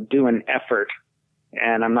to do an effort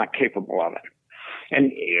and I'm not capable of it.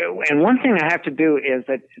 And one thing I have to do is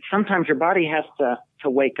that sometimes your body has to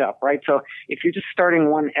wake up, right? So if you're just starting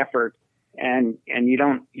one effort and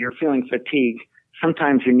you're feeling fatigued,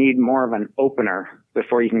 sometimes you need more of an opener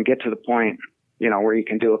before you can get to the point, where you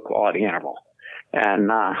can do a quality interval.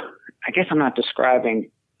 And I guess I'm not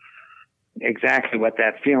describing exactly what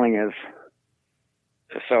that feeling is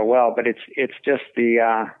so well, but it's just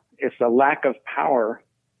it's the lack of power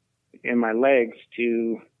in my legs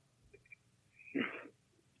to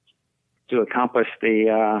accomplish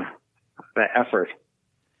the effort.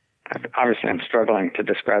 Obviously, I'm struggling to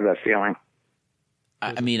describe that feeling.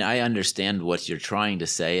 I mean, I understand what you're trying to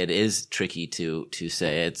say. It is tricky to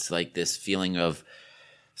say. It's like this feeling of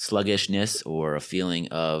sluggishness or a feeling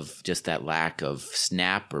of just that lack of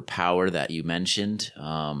snap or power that you mentioned.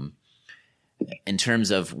 In terms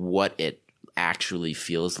of what it actually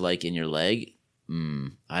feels like in your leg,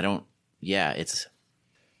 it's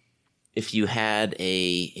if you had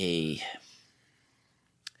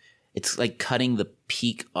it's like cutting the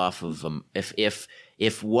peak off of them. If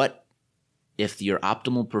your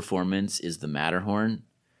optimal performance is the Matterhorn,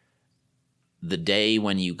 the day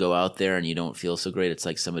when you go out there and you don't feel so great, it's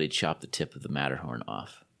like somebody chopped the tip of the Matterhorn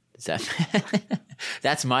off. Is that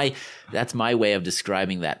that's my way of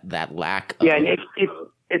describing that lack of... Yeah, and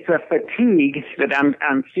it's a fatigue that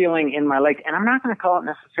I'm feeling in my legs, and I'm not going to call it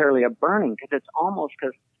necessarily a burning because it's almost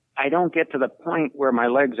because I don't get to the point where my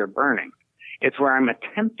legs are burning. It's where I'm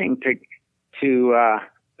attempting to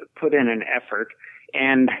put in an effort,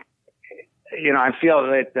 and I feel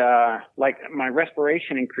that like my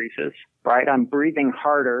respiration increases, right? I'm breathing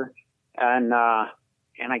harder, and I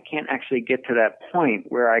can't actually get to that point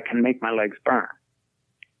where I can make my legs burn.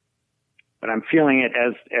 But I'm feeling it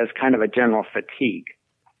as kind of a general fatigue.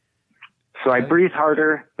 So I breathe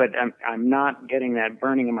harder, but I'm not getting that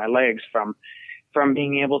burning in my legs from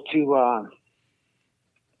being able to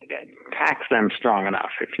tax them strong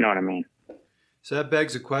enough, if you know what I mean. So that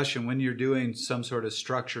begs a question. When you're doing some sort of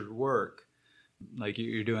structured work, like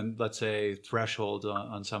you're doing, let's say, thresholds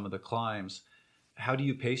on some of the climbs, how do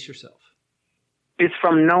you pace yourself? It's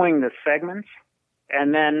from knowing the segments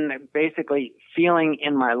and then basically feeling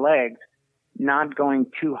in my legs, not going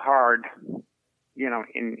too hard,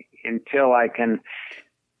 until I can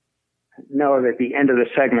know that the end of the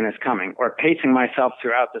segment is coming, or pacing myself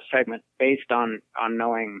throughout the segment based on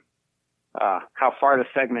knowing how far the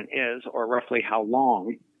segment is or roughly how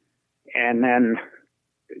long, and then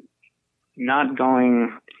not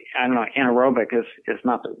going, anaerobic is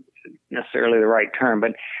not necessarily the right term,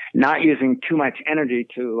 but not using too much energy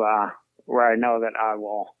to where I know that I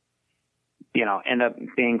will, end up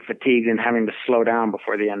being fatigued and having to slow down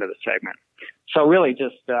before the end of the segment. So really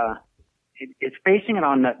just it's basing it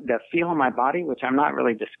on the feel of my body, which I'm not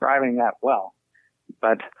really describing that well,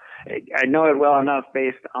 but I know it well enough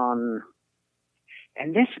based on,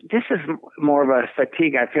 and this is more of a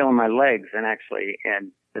fatigue I feel in my legs than actually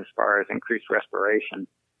in as far as increased respiration.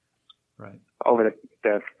 Right. Over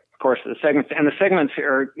the course of the segments. And the segments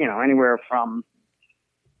are, anywhere from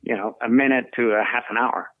a minute to a half an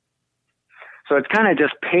hour. So it's kind of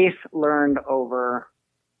just pace learned over,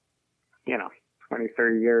 20,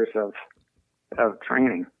 30 years of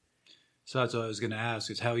training. So that's what I was going to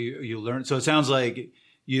ask, is how you learn. So it sounds like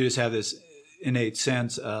you just have this innate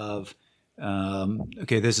sense of,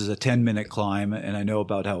 okay, this is a 10-minute climb, and I know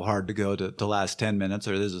about how hard to go to last 10 minutes,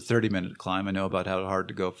 or this is a 30-minute climb. I know about how hard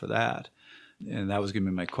to go for that. And that was going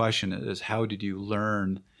to be my question, is how did you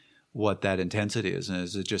learn what that intensity is? And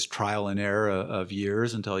is it just trial and error of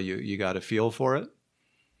years until you got a feel for it?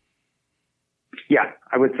 Yeah,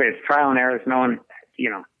 I would say it's trial and error. It's knowing,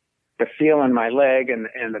 the feel in my leg and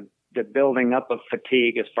the building up of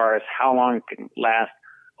fatigue as far as how long it can last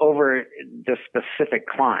over the specific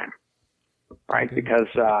climb, right? Okay. Because,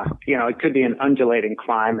 it could be an undulating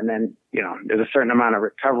climb, and then, there's a certain amount of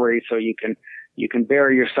recovery, so you can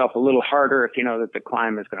bury yourself a little harder if you know that the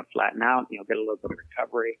climb is going to flatten out, and you'll get a little bit of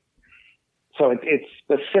recovery. So it's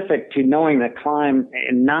specific to knowing the climb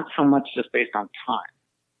and not so much just based on time.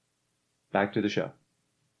 Back to the show.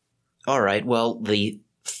 All right. Well, the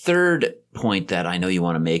third point that I know you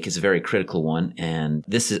want to make is a very critical one. And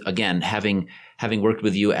this is, again, having worked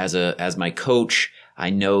with you as my coach, I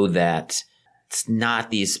know that it's not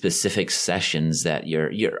these specific sessions that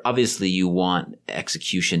you're obviously you want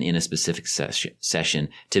execution in a specific session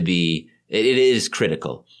to be, it is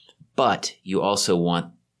critical, but you also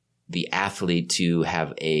want the athlete to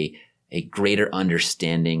have a greater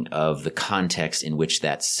understanding of the context in which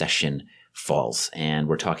that session falls. And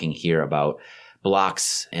we're talking here about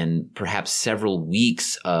blocks and perhaps several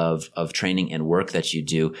weeks of training and work that you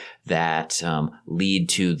do that lead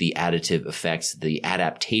to the additive effects, the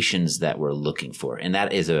adaptations that we're looking for. And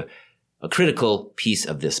that is a critical piece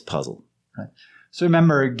of this puzzle. Right. So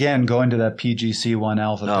remember, again, going to that PGC1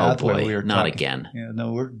 alpha pathway. Boy, we were not talking, again.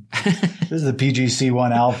 This is the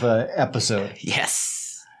PGC1 alpha episode.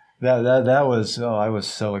 Yes. That was, I was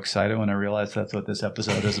so excited when I realized that's what this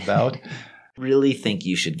episode is about. Really think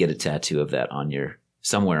you should get a tattoo of that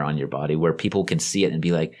somewhere on your body where people can see it and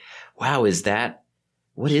be like, wow, what is that?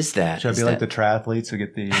 Should I be like the triathletes who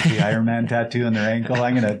get the Ironman tattoo on their ankle?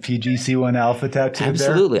 I'm going to PGC1 alpha tattoo.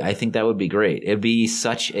 Absolutely. There. I think that would be great. It'd be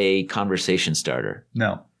such a conversation starter.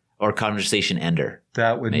 No. Or conversation ender.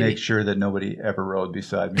 That would make sure that nobody ever rode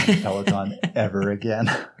beside me in Peloton ever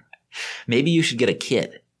again. Maybe you should get a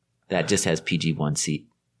kit that just has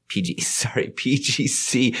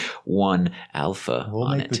PGC1 alpha we'll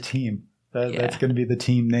on make it. The team. That's going to be the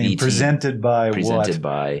team name. Presented by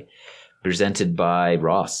what? Presented by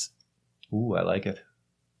Ross. Ooh, I like it.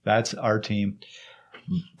 That's our team.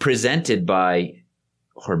 Presented by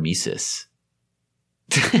Hormesis.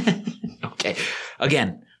 Okay.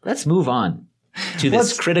 Again, let's move on to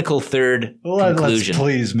this critical third conclusion. Let's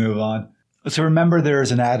please move on. So remember, there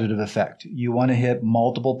is an additive effect. You want to hit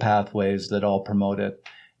multiple pathways that all promote it,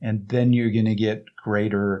 and then you're going to get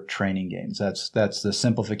greater training gains. That's the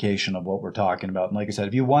simplification of what we're talking about. And like I said,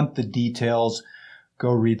 if you want the details,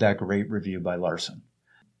 go read that great review by Larson.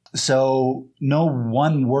 So no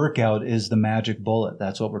one workout is the magic bullet.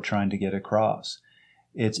 That's what we're trying to get across.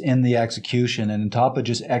 It's in the execution. And on top of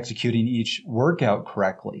just executing each workout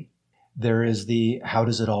correctly, there is the how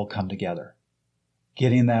does it all come together?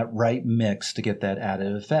 Getting that right mix to get that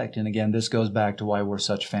additive effect. And again, this goes back to why we're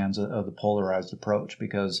such fans of the polarized approach,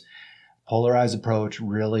 because polarized approach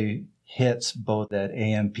really hits both that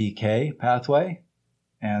AMPK pathway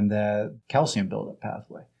and that calcium buildup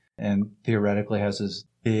pathway, and theoretically has this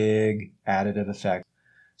big additive effect.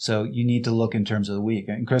 So you need to look in terms of the week.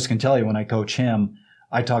 And Chris can tell you, when I coach him,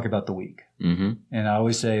 I talk about the week. Mm-hmm. And I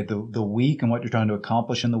always say the week and what you're trying to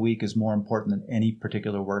accomplish in the week is more important than any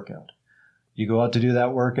particular workout. You go out to do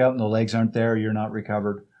that workout and the legs aren't there, you're not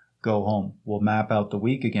recovered, go home. We'll map out the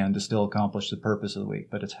week again to still accomplish the purpose of the week,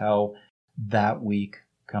 but it's how that week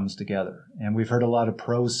comes together. And we've heard a lot of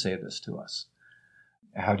pros say this to us.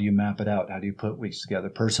 How do you map it out? How do you put weeks together?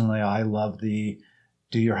 Personally, I love do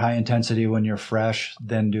your high intensity when you're fresh,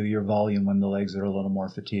 then do your volume when the legs are a little more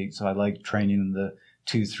fatigued. So I like training in the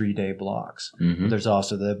 2-3 day blocks. Mm-hmm. There's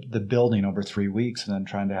also the building over 3 weeks and then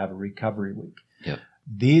trying to have a recovery week. Yep.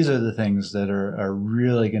 These are the things that are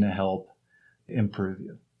really going to help improve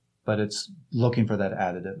you. But it's looking for that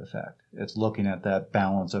additive effect. It's looking at that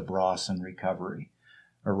balance of ROS and recovery,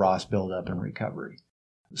 or ROS buildup and recovery.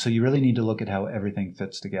 So you really need to look at how everything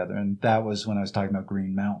fits together. And that was when I was talking about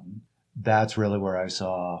Green Mountain. That's really where I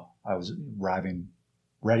saw I was arriving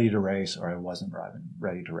ready to race, or I wasn't arriving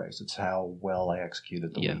ready to race. It's how well I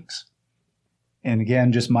executed the weeks. And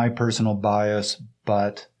again, just my personal bias,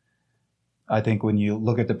 but I think when you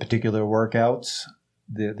look at the particular workouts,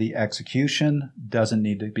 the execution doesn't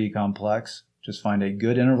need to be complex. Just find a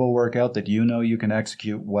good interval workout that you know you can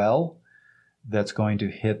execute well, that's going to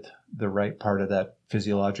hit the right part of that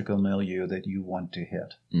physiological milieu that you want to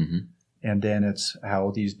hit. Mm-hmm. And then it's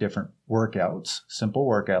how these different workouts, simple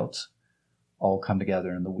workouts, all come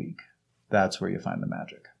together in the week. That's where you find the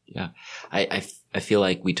magic. Yeah. I feel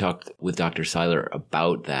like we talked with Dr. Seiler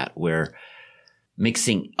about that, where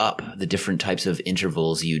mixing up the different types of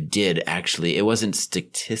intervals you did actually, it wasn't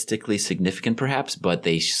statistically significant perhaps, but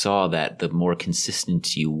they saw that the more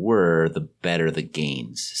consistent you were, the better the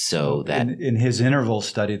gains. So that in his interval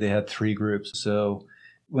study, they had 3 groups. So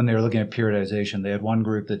when they were looking at periodization, they had one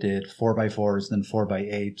group that did 4x4s, then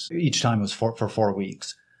 4x8s. Each time was for 4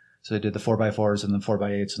 weeks. So they did the 4x4s and then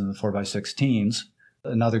 4x8s and then 4x16s.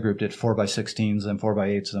 Another group did 4x16s, then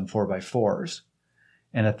 4x8s, and then 4x4s.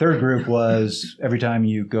 And a third group was every time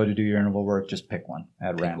you go to do your interval work, just pick one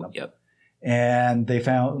at random. Yep. And they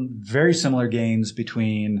found very similar gains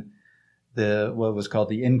between what was called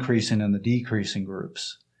the increasing and the decreasing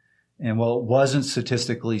groups. And while it wasn't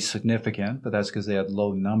statistically significant, but that's because they had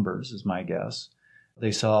low numbers, is my guess,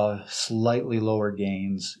 they saw slightly lower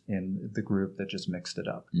gains in the group that just mixed it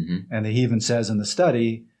up. Mm-hmm. And he even says in the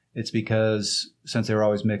study, it's because since they were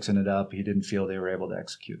always mixing it up, he didn't feel they were able to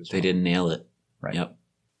execute as well. They didn't nail it. Right. Yep.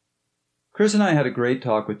 Chris and I had a great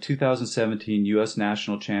talk with 2017 U.S.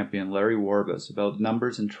 national champion Larry Warbus about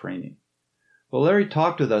numbers and training. Well, Larry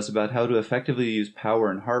talked with us about how to effectively use power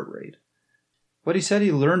and heart rate. What he said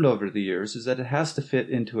he learned over the years is that it has to fit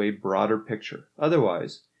into a broader picture.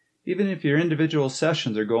 Otherwise, even if your individual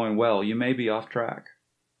sessions are going well, you may be off track.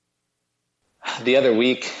 The other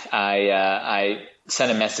week, I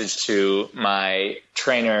sent a message to my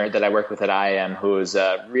trainer that I work with at IM, who is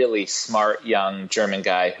a really smart young German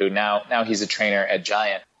guy who now he's a trainer at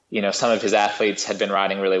Giant. You know, some of his athletes had been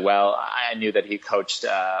riding really well. I knew that he coached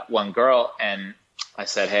one girl, and I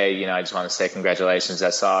said, hey, you know, I just want to say congratulations.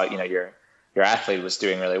 I saw, you know, your athlete was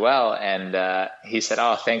doing really well. And he said,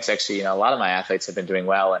 oh, thanks. Actually, you know, a lot of my athletes have been doing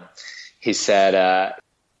well. And he said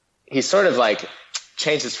he sort of like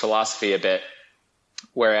changed his philosophy a bit.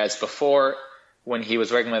 Whereas before, when he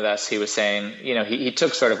was working with us, he was saying, you know, he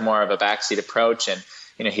took sort of more of a backseat approach, and,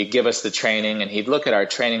 you know, he'd give us the training and he'd look at our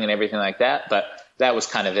training and everything like that. But that was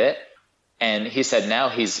kind of it. And he said now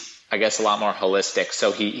he's, I guess, a lot more holistic.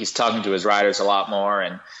 So he's talking to his riders a lot more,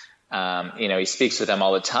 and, you know, he speaks with them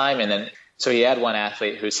all the time. And then, so he had one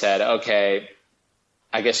athlete who said, okay,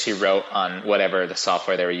 I guess she wrote on whatever the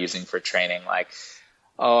software they were using for training, like,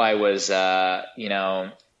 oh, I was, you know,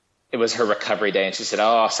 it was her recovery day. And she said,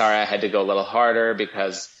 oh, sorry, I had to go a little harder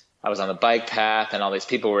because I was on the bike path and all these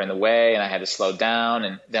people were in the way and I had to slow down.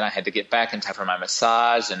 And then I had to get back in time for my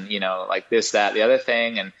massage and, you know, like this, that, the other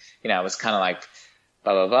thing. And, you know, I was kind of like,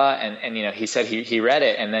 blah, blah, blah. And, you know, he said he read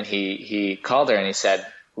it, and then he called her and he said,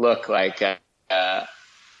 look, like,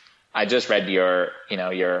 I just read your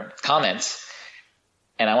comments,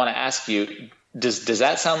 and I want to ask you, does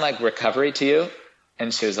that sound like recovery to you?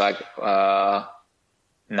 And she was like,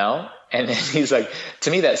 no. And then he's like, to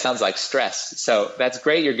me, that sounds like stress. So that's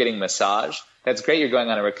great. You're getting massage. That's great. You're going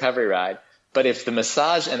on a recovery ride. But if the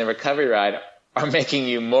massage and the recovery ride are making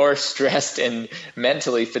you more stressed and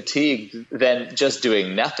mentally fatigued than just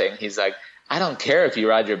doing nothing, he's like, I don't care if you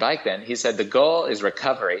ride your bike then. He said, the goal is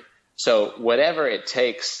recovery. So whatever it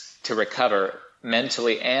takes to recover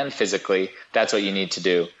mentally and physically, that's what you need to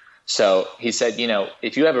do. So he said, you know,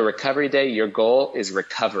 if you have a recovery day, your goal is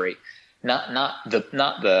recovery. Not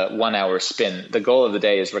the 1 hour spin. The goal of the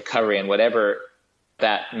day is recovery, and whatever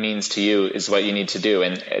that means to you is what you need to do.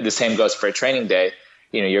 And the same goes for a training day.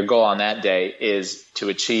 You know, your goal on that day is to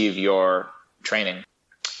achieve your training.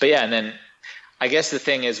 But yeah, and then I guess the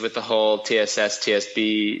thing is with the whole TSS,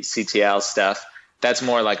 TSB, CTL stuff, that's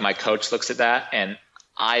more like my coach looks at that, and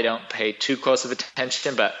I don't pay too close of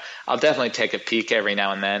attention, but I'll definitely take a peek every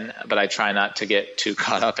now and then, but I try not to get too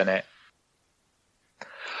caught up in it.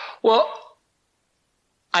 Well,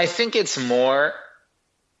 I think it's more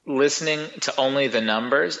listening to only the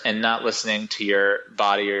numbers and not listening to your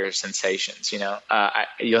body or your sensations. You know,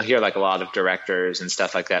 you'll hear like a lot of directors and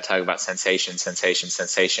stuff like that talk about sensations.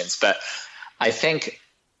 But I think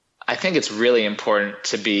it's really important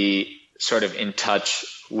to be sort of in touch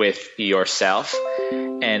with yourself.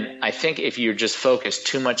 And I think if you just focus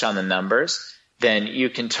too much on the numbers, then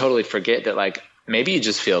you can totally forget that, like, maybe you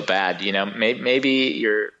just feel bad. You know, maybe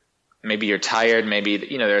you're tired. Maybe,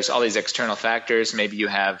 you know, there's all these external factors. Maybe you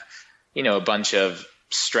have, you know, a bunch of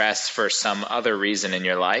stress for some other reason in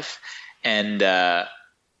your life. And,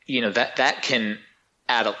 you know, that can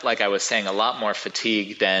add, like I was saying, a lot more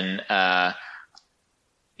fatigue than,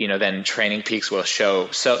 then Training Peaks will show.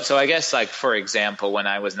 So I guess, like, for example, when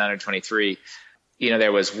I was an under 23,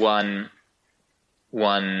 there was one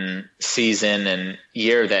season and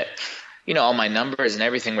year that, all my numbers and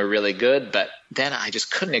everything were really good, but then I just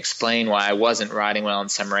couldn't explain why I wasn't riding well in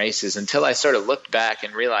some races until I sort of looked back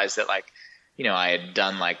and realized that, like, I had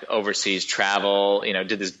done like overseas travel,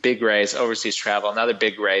 did this big race, overseas travel, another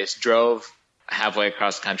big race, drove halfway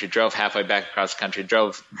across the country, drove halfway back across the country,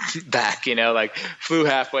 drove back, like flew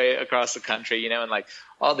halfway across the country, and like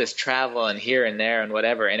all this travel and here and there and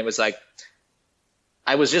whatever. And it was like,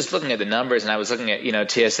 I was just looking at the numbers and I was looking at,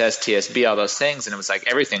 TSS, TSB, all those things. And it was like,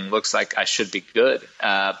 everything looks like I should be good.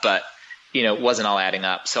 But, it wasn't all adding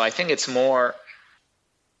up. So I think it's more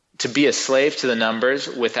to be a slave to the numbers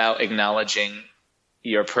without acknowledging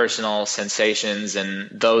your personal sensations and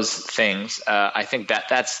those things. I think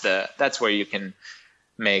that's where you can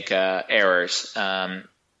make errors.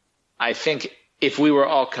 I think if we were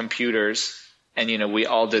all computers and, we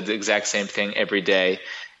all did the exact same thing every day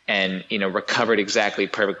and, recovered exactly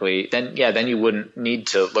perfectly, then you wouldn't need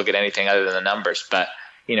to look at anything other than the numbers. But,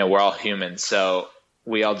 we're all humans. So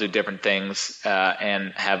we all do different things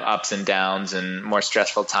and have ups and downs and more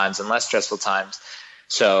stressful times and less stressful times.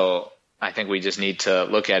 So I think we just need to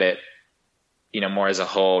look at it, more as a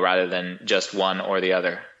whole rather than just one or the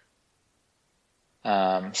other.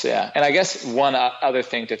 And I guess one other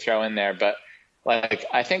thing to throw in there, but like,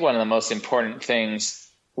 I think one of the most important things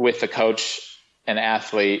with the coach and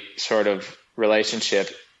athlete sort of relationship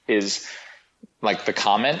is like the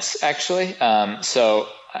comments, actually. So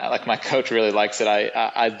like my coach really likes it.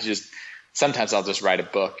 I just, sometimes I'll just write a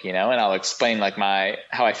book, and I'll explain like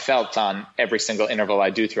how I felt on every single interval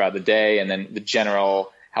I do throughout the day. And then the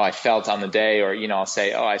general, how I felt on the day, or, I'll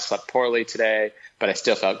say, oh, I slept poorly today, but I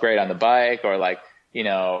still felt great on the bike, or like,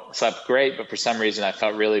 slept great, but for some reason I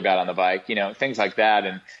felt really bad on the bike, things like that.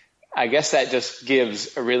 And I guess that just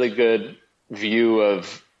gives a really good view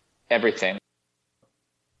of everything.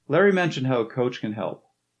 Larry mentioned how a coach can help.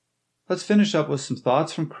 Let's finish up with some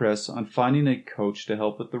thoughts from Chris on finding a coach to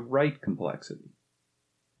help with the right complexity.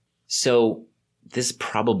 So this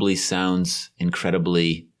probably sounds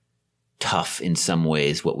incredibly tough in some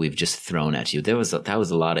ways, what we've just thrown at you. That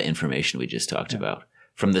was a lot of information we just talked about.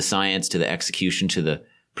 From the science to the execution to the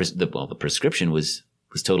prescription was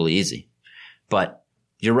totally easy. But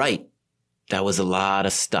you're right. That was a lot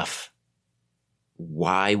of stuff.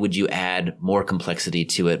 Why would you add more complexity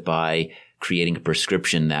to it by creating a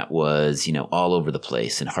prescription that was, all over the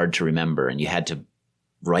place and hard to remember, and you had to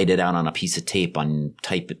write it out on a piece of tape,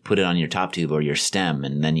 put it on your top tube or your stem,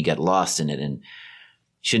 and then you get lost in it, and you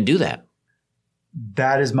shouldn't do that.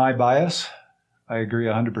 That is my bias. I agree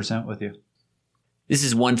 100% with you. This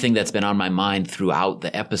is one thing that's been on my mind throughout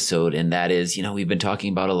the episode, and that is, we've been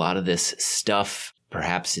talking about a lot of this stuff.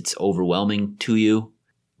 Perhaps it's overwhelming to you,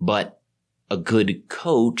 but a good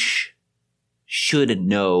coach should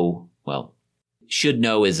know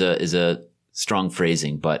is a strong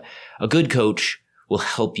phrasing, but a good coach will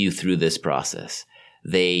help you through this process.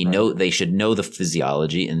 They should know the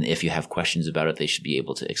physiology, and if you have questions about it, they should be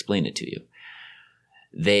able to explain it to you.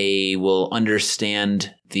 They will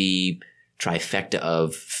understand the trifecta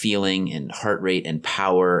of feeling and heart rate and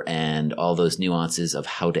power and all those nuances of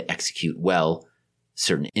how to execute well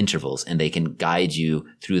certain intervals, and they can guide you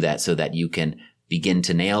through that so that you can begin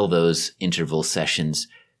to nail those interval sessions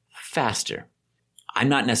faster. I'm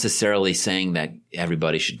not necessarily saying that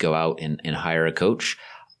everybody should go out and hire a coach.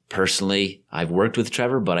 Personally, I've worked with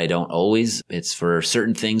Trevor, but I don't always. It's for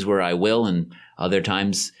certain things where I will, and other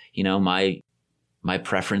times, my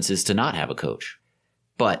preference is to not have a coach.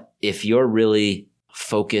 But if you're really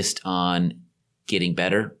focused on getting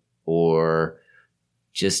better, or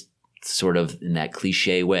just sort of in that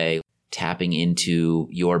cliche way, tapping into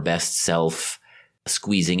your best self,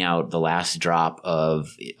 squeezing out the last drop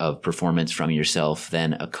of performance from yourself,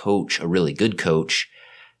 then a coach, a really good coach,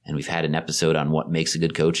 and we've had an episode on what makes a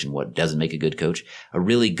good coach and what doesn't make a good coach. A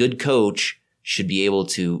really good coach should be able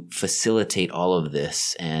to facilitate all of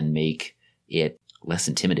this and make it less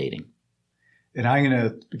intimidating. And I'm going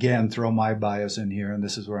to, again, throw my bias in here, and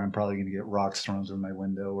this is where I'm probably going to get rocks thrown through my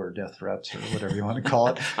window or death threats or whatever you want to call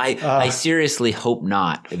it. I seriously hope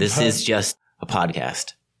not. This is just a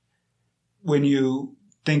podcast. When you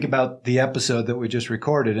think about the episode that we just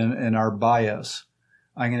recorded and our bias,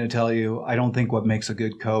 I'm going to tell you, I don't think what makes a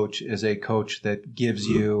good coach is a coach that gives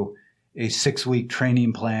you a 6-week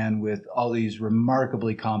training plan with all these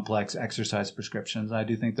remarkably complex exercise prescriptions. I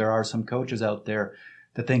do think there are some coaches out there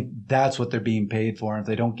that think that's what they're being paid for. And if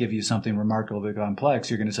they don't give you something remarkably complex,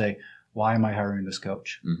 you're going to say, why am I hiring this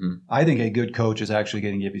coach? Mm-hmm. I think a good coach is actually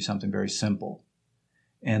going to give you something very simple.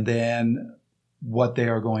 And then what they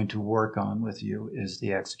are going to work on with you is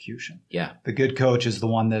the execution. Yeah. The good coach is the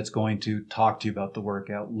one that's going to talk to you about the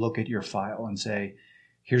workout, look at your file and say,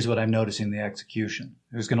 here's what I'm noticing in the execution.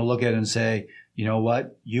 Who's going to look at it and say, you know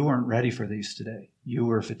what? You weren't ready for these today. You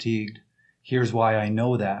were fatigued. Here's why I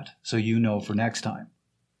know that. So you know for next time.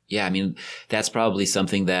 Yeah. I mean, that's probably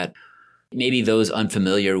something that maybe those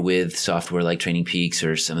unfamiliar with software like Training Peaks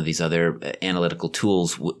or some of these other analytical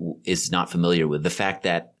tools is not familiar with. The fact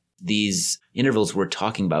that these intervals we're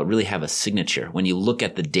talking about really have a signature. When you look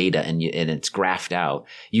at the data and it's graphed out,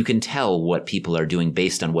 you can tell what people are doing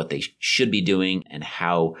based on what they should be doing and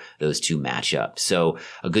how those two match up. So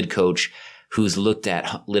a good coach who's looked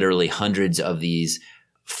at literally hundreds of these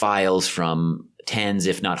files from tens,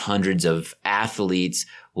 if not hundreds of athletes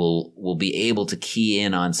will be able to key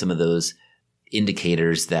in on some of those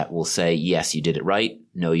indicators that will say, yes, you did it right.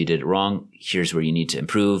 No, you did it wrong. Here's where you need to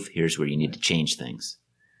improve. Here's where you need to change things.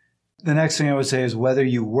 The next thing I would say is whether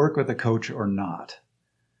you work with a coach or not,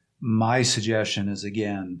 my suggestion is,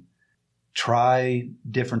 again, try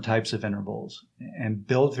different types of intervals and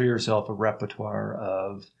build for yourself a repertoire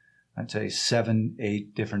of, I'd say, 7,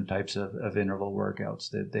 8 different types of interval workouts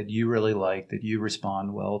that you really like, that you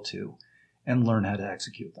respond well to, and learn how to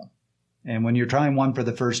execute them. And when you're trying one for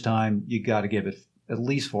the first time, you got to give it at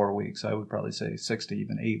least 4 weeks. I would probably say 6 to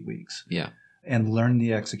even 8 weeks. Yeah. And learn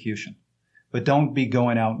the execution. But don't be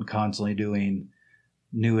going out and constantly doing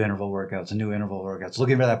new interval workouts,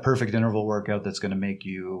 looking for that perfect interval workout that's going to make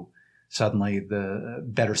you suddenly the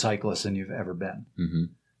better cyclist than you've ever been. Mm-hmm.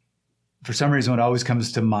 For some reason, what always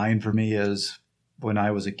comes to mind for me is when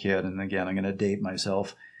I was a kid, and again, I'm going to date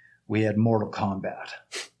myself, we had Mortal Kombat.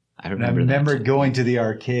 I remember going to the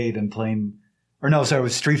arcade and playing, it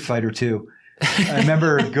was Street Fighter 2. I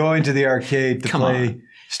remember going to the arcade to play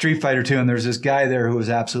Street Fighter 2, and there's this guy there who was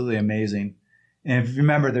absolutely amazing. And if you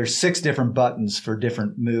remember, there's 6 different buttons for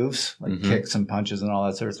different moves, like kicks and punches and all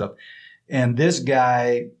that sort of stuff. And this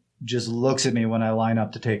guy just looks at me when I line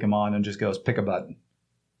up to take him on and just goes, pick a button.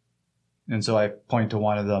 And so I point to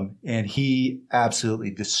one of them, and he absolutely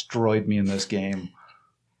destroyed me in this game,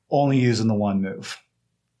 only using the one move.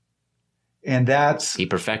 And he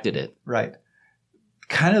perfected it. Right.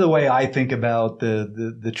 Kind of the way I think about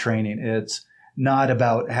the training. It's not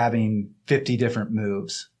about having 50 different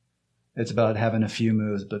moves. It's about having a few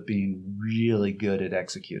moves, but being really good at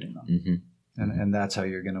executing them. Mm-hmm. And that's how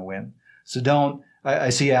you're going to win. So I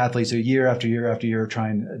see athletes year after year after year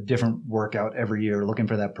trying a different workout every year, looking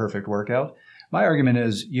for that perfect workout. My argument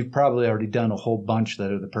is you've probably already done a whole bunch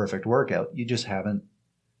that are the perfect workout. You just haven't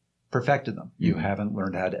perfected them. You haven't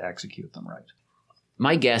learned how to execute them right.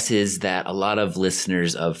 My guess is that a lot of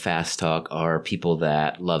listeners of Fast Talk are people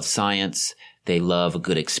that love science. They love a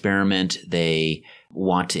good experiment. They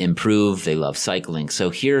want to improve. They love cycling.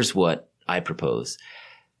 So here's what I propose.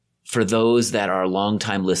 For those that are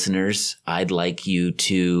longtime listeners, I'd like you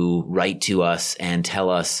to write to us and tell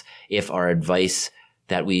us if our advice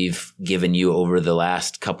that we've given you over the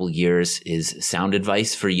last couple years is sound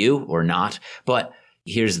advice for you or not. But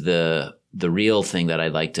here's the real thing that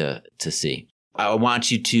I'd like to see. I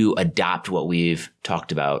want you to adopt what we've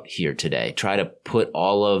talked about here today. Try to put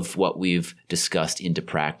all of what we've discussed into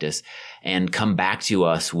practice and come back to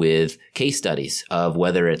us with case studies of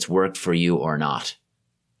whether it's worked for you or not.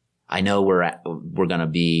 I know we're going to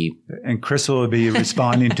be... And Chris will be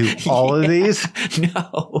responding to all of these?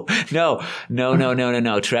 No.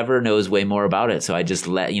 Trevor knows way more about it. So I just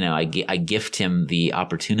I gift him the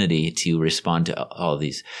opportunity to respond to all of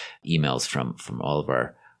these emails from all of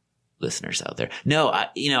our listeners out there. No,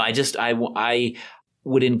 I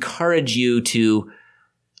would encourage you to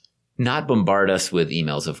not bombard us with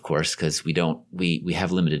emails, of course, because we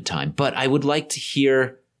have limited time, but I would like to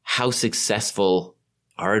hear how successful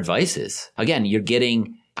our advice is. Again, you're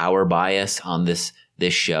getting our bias on this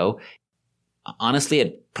show. Honestly,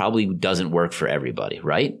 it probably doesn't work for everybody,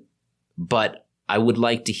 right? But I would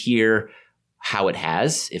like to hear how it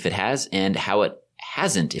has, if it has, and how it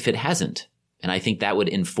hasn't, if it hasn't. And I think that would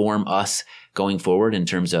inform us going forward in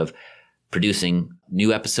terms of producing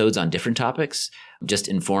new episodes on different topics, just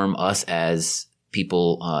inform us as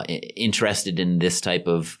people interested in this type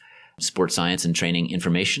of sports science and training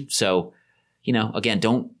information. So, again,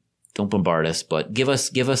 don't bombard us, but give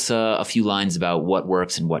us a few lines about what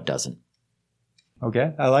works and what doesn't.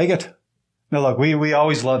 Okay. I like it. No, look, we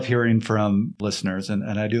always love hearing from listeners, and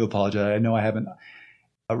I do apologize. I know I haven't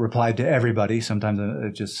replied to everybody. Sometimes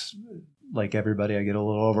it just, like everybody, I get a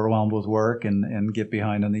little overwhelmed with work and get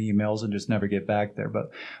behind on the emails and just never get back there.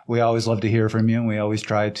 But we always love to hear from you, and we always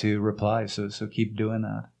try to reply. So keep doing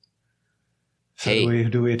that. So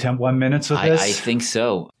do we attempt 1 minute with this? I think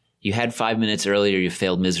so. You had 5 minutes earlier. You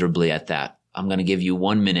failed miserably at that. I'm going to give you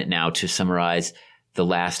 1 minute now to summarize the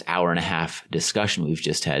last hour and a half discussion we've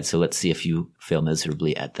just had. So let's see if you fail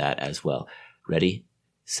miserably at that as well. Ready,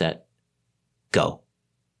 set, go.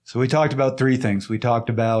 So we talked about 3 things. We talked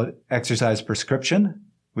about exercise prescription.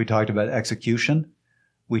 We talked about execution.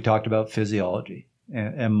 We talked about physiology.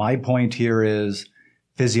 And my point here is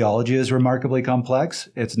physiology is remarkably complex.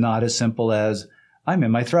 It's not as simple as I'm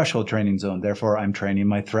in my threshold training zone, therefore I'm training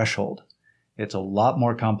my threshold. It's a lot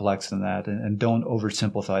more complex than that, and don't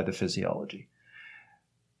oversimplify the physiology.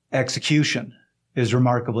 Execution is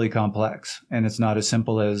remarkably complex, and it's not as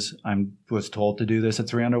simple as I was told to do this at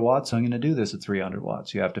 300 watts, so I'm going to do this at 300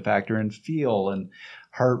 watts. You have to factor in feel and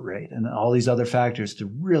heart rate and all these other factors to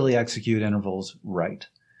really execute intervals right.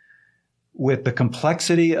 With the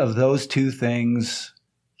complexity of those 2 things,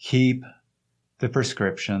 keep the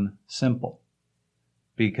prescription simple,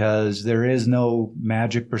 because there is no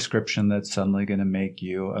magic prescription that's suddenly going to make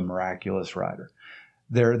you a miraculous rider.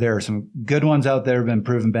 There are some good ones out there have been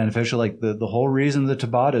proven beneficial. Like the whole reason the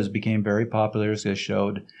Tabatas became very popular is they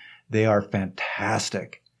showed they are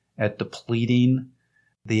fantastic at depleting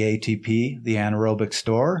the ATP, the anaerobic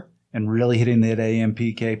store, and really hitting that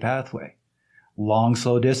AMPK pathway. Long,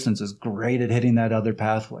 slow distance is great at hitting that other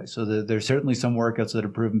pathway. So there's certainly some workouts that are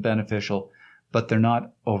proven beneficial, but they're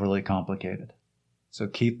not overly complicated. So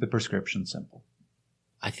keep the prescription simple.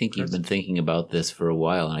 I think you've been thinking about this for a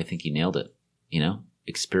while, and I think you nailed it.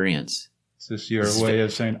 Experience. Is this your way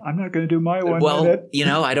of saying, I'm not going to do my 1 well, minute?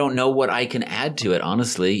 I don't know what I can add to it,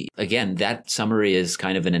 honestly. Again, that summary is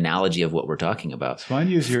kind of an analogy of what we're talking about. So why don't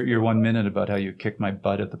you use your 1 minute about how you kicked my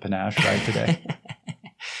butt at the Panache ride today?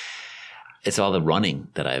 It's all the running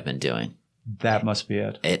that I've been doing. That must be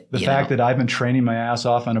it. The fact that I've been training my ass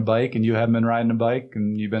off on a bike and you haven't been riding a bike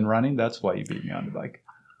and you've been running, that's why you beat me on the bike.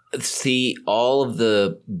 See, all of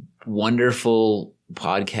the wonderful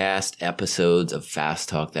podcast episodes of Fast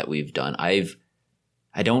Talk that we've done, I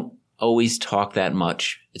don't always talk that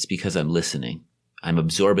much. It's because I'm listening. I'm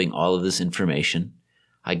absorbing all of this information.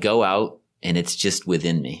 I go out and it's just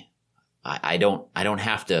within me. I don't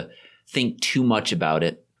have to think too much about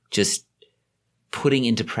it. Just putting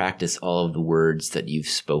into practice all of the words that you've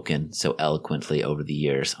spoken so eloquently over the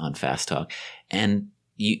years on Fast Talk. And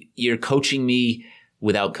you're coaching me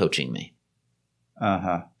without coaching me.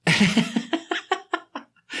 Uh-huh.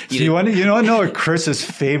 So you want to know what Chris's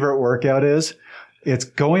favorite workout is? It's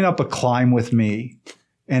going up a climb with me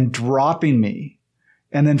and dropping me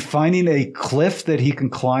and then finding a cliff that he can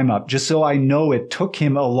climb up, just so I know it took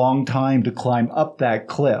him a long time to climb up that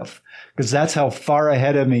cliff, because that's how far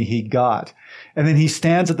ahead of me he got. And then he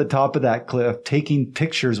stands at the top of that cliff taking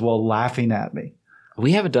pictures while laughing at me.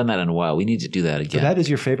 We haven't done that in a while. We need to do that again. But that is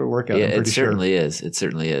your favorite workout. Yeah, it certainly is. It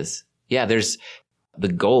certainly is. Yeah, there's the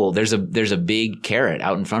goal. There's a big carrot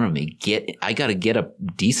out in front of me. I got to get a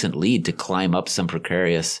decent lead to climb up some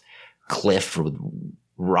precarious cliff with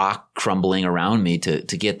rock crumbling around me to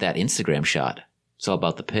get that Instagram shot. It's all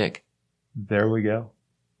about the pick. There we go.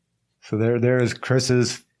 So there is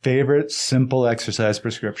Chris's favorite simple exercise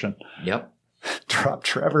prescription. Yep. Drop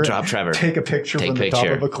Trevor. Take a picture from the top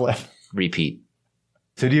of a cliff. Repeat.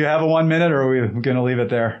 So do you have a 1 minute, or are we going to leave it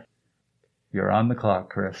there? You're on the clock,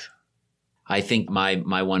 Chris. I think my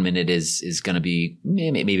 1 minute is going to be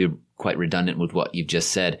maybe quite redundant with what you've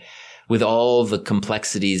just said. With all the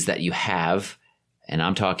complexities that you have, and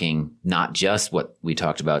I'm talking not just what we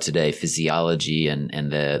talked about today, physiology and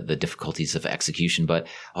the difficulties of execution, but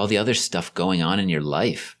all the other stuff going on in your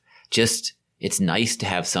life. Just, it's nice to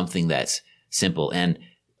have something that's simple. And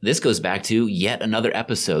this goes back to yet another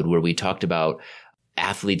episode where we talked about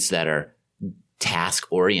athletes that are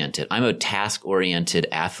task-oriented. I'm a task-oriented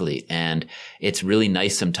athlete, and it's really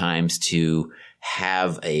nice sometimes to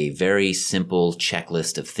have a very simple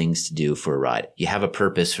checklist of things to do for a ride. You have a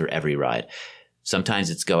purpose for every ride. Sometimes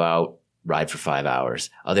it's go out, ride for 5 hours.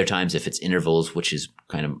 Other times, if it's intervals, which is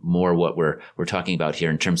kind of more what we're talking about here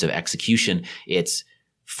in terms of execution, it's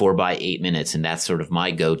 4 by 8 minutes, and that's sort of my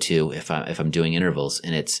go-to if I'm doing intervals.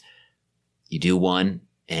 And it's, you do one,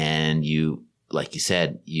 and you, like you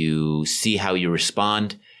said, you see how you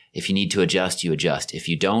respond. If you need to adjust, you adjust. If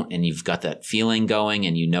you don't, and you've got that feeling going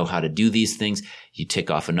and you know how to do these things, you tick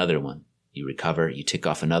off another one. You recover, you tick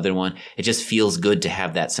off another one. It just feels good to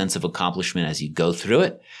have that sense of accomplishment as you go through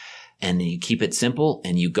it. And you keep it simple,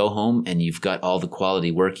 and you go home and you've got all the quality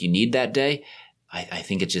work you need that day. I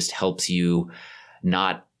think it just helps you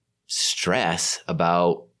not stress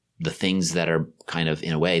about the things that are kind of,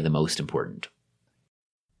 in a way, the most important.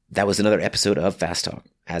 That was another episode of Fast Talk.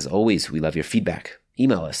 As always, we love your feedback.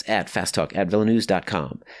 Email us at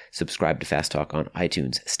fasttalk@velonews.com. Subscribe to Fast Talk on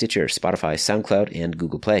iTunes, Stitcher, Spotify, SoundCloud, and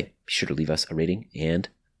Google Play. Be sure to leave us a rating and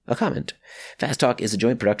a comment. Fast Talk is a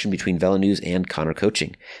joint production between VeloNews and Connor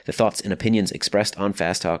Coaching. The thoughts and opinions expressed on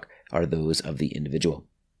Fast Talk are those of the individual.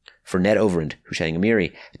 For Ned Overend, Hushang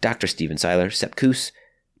Amiri, Dr. Steven Seiler, Sepp Kuss,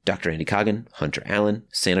 Dr. Andy Coggan, Hunter Allen,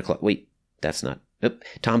 Santa Claus,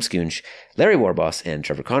 Tom Skunge, Larry Warboss, and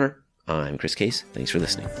Trevor Connor, I'm Chris Case. Thanks for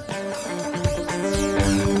listening.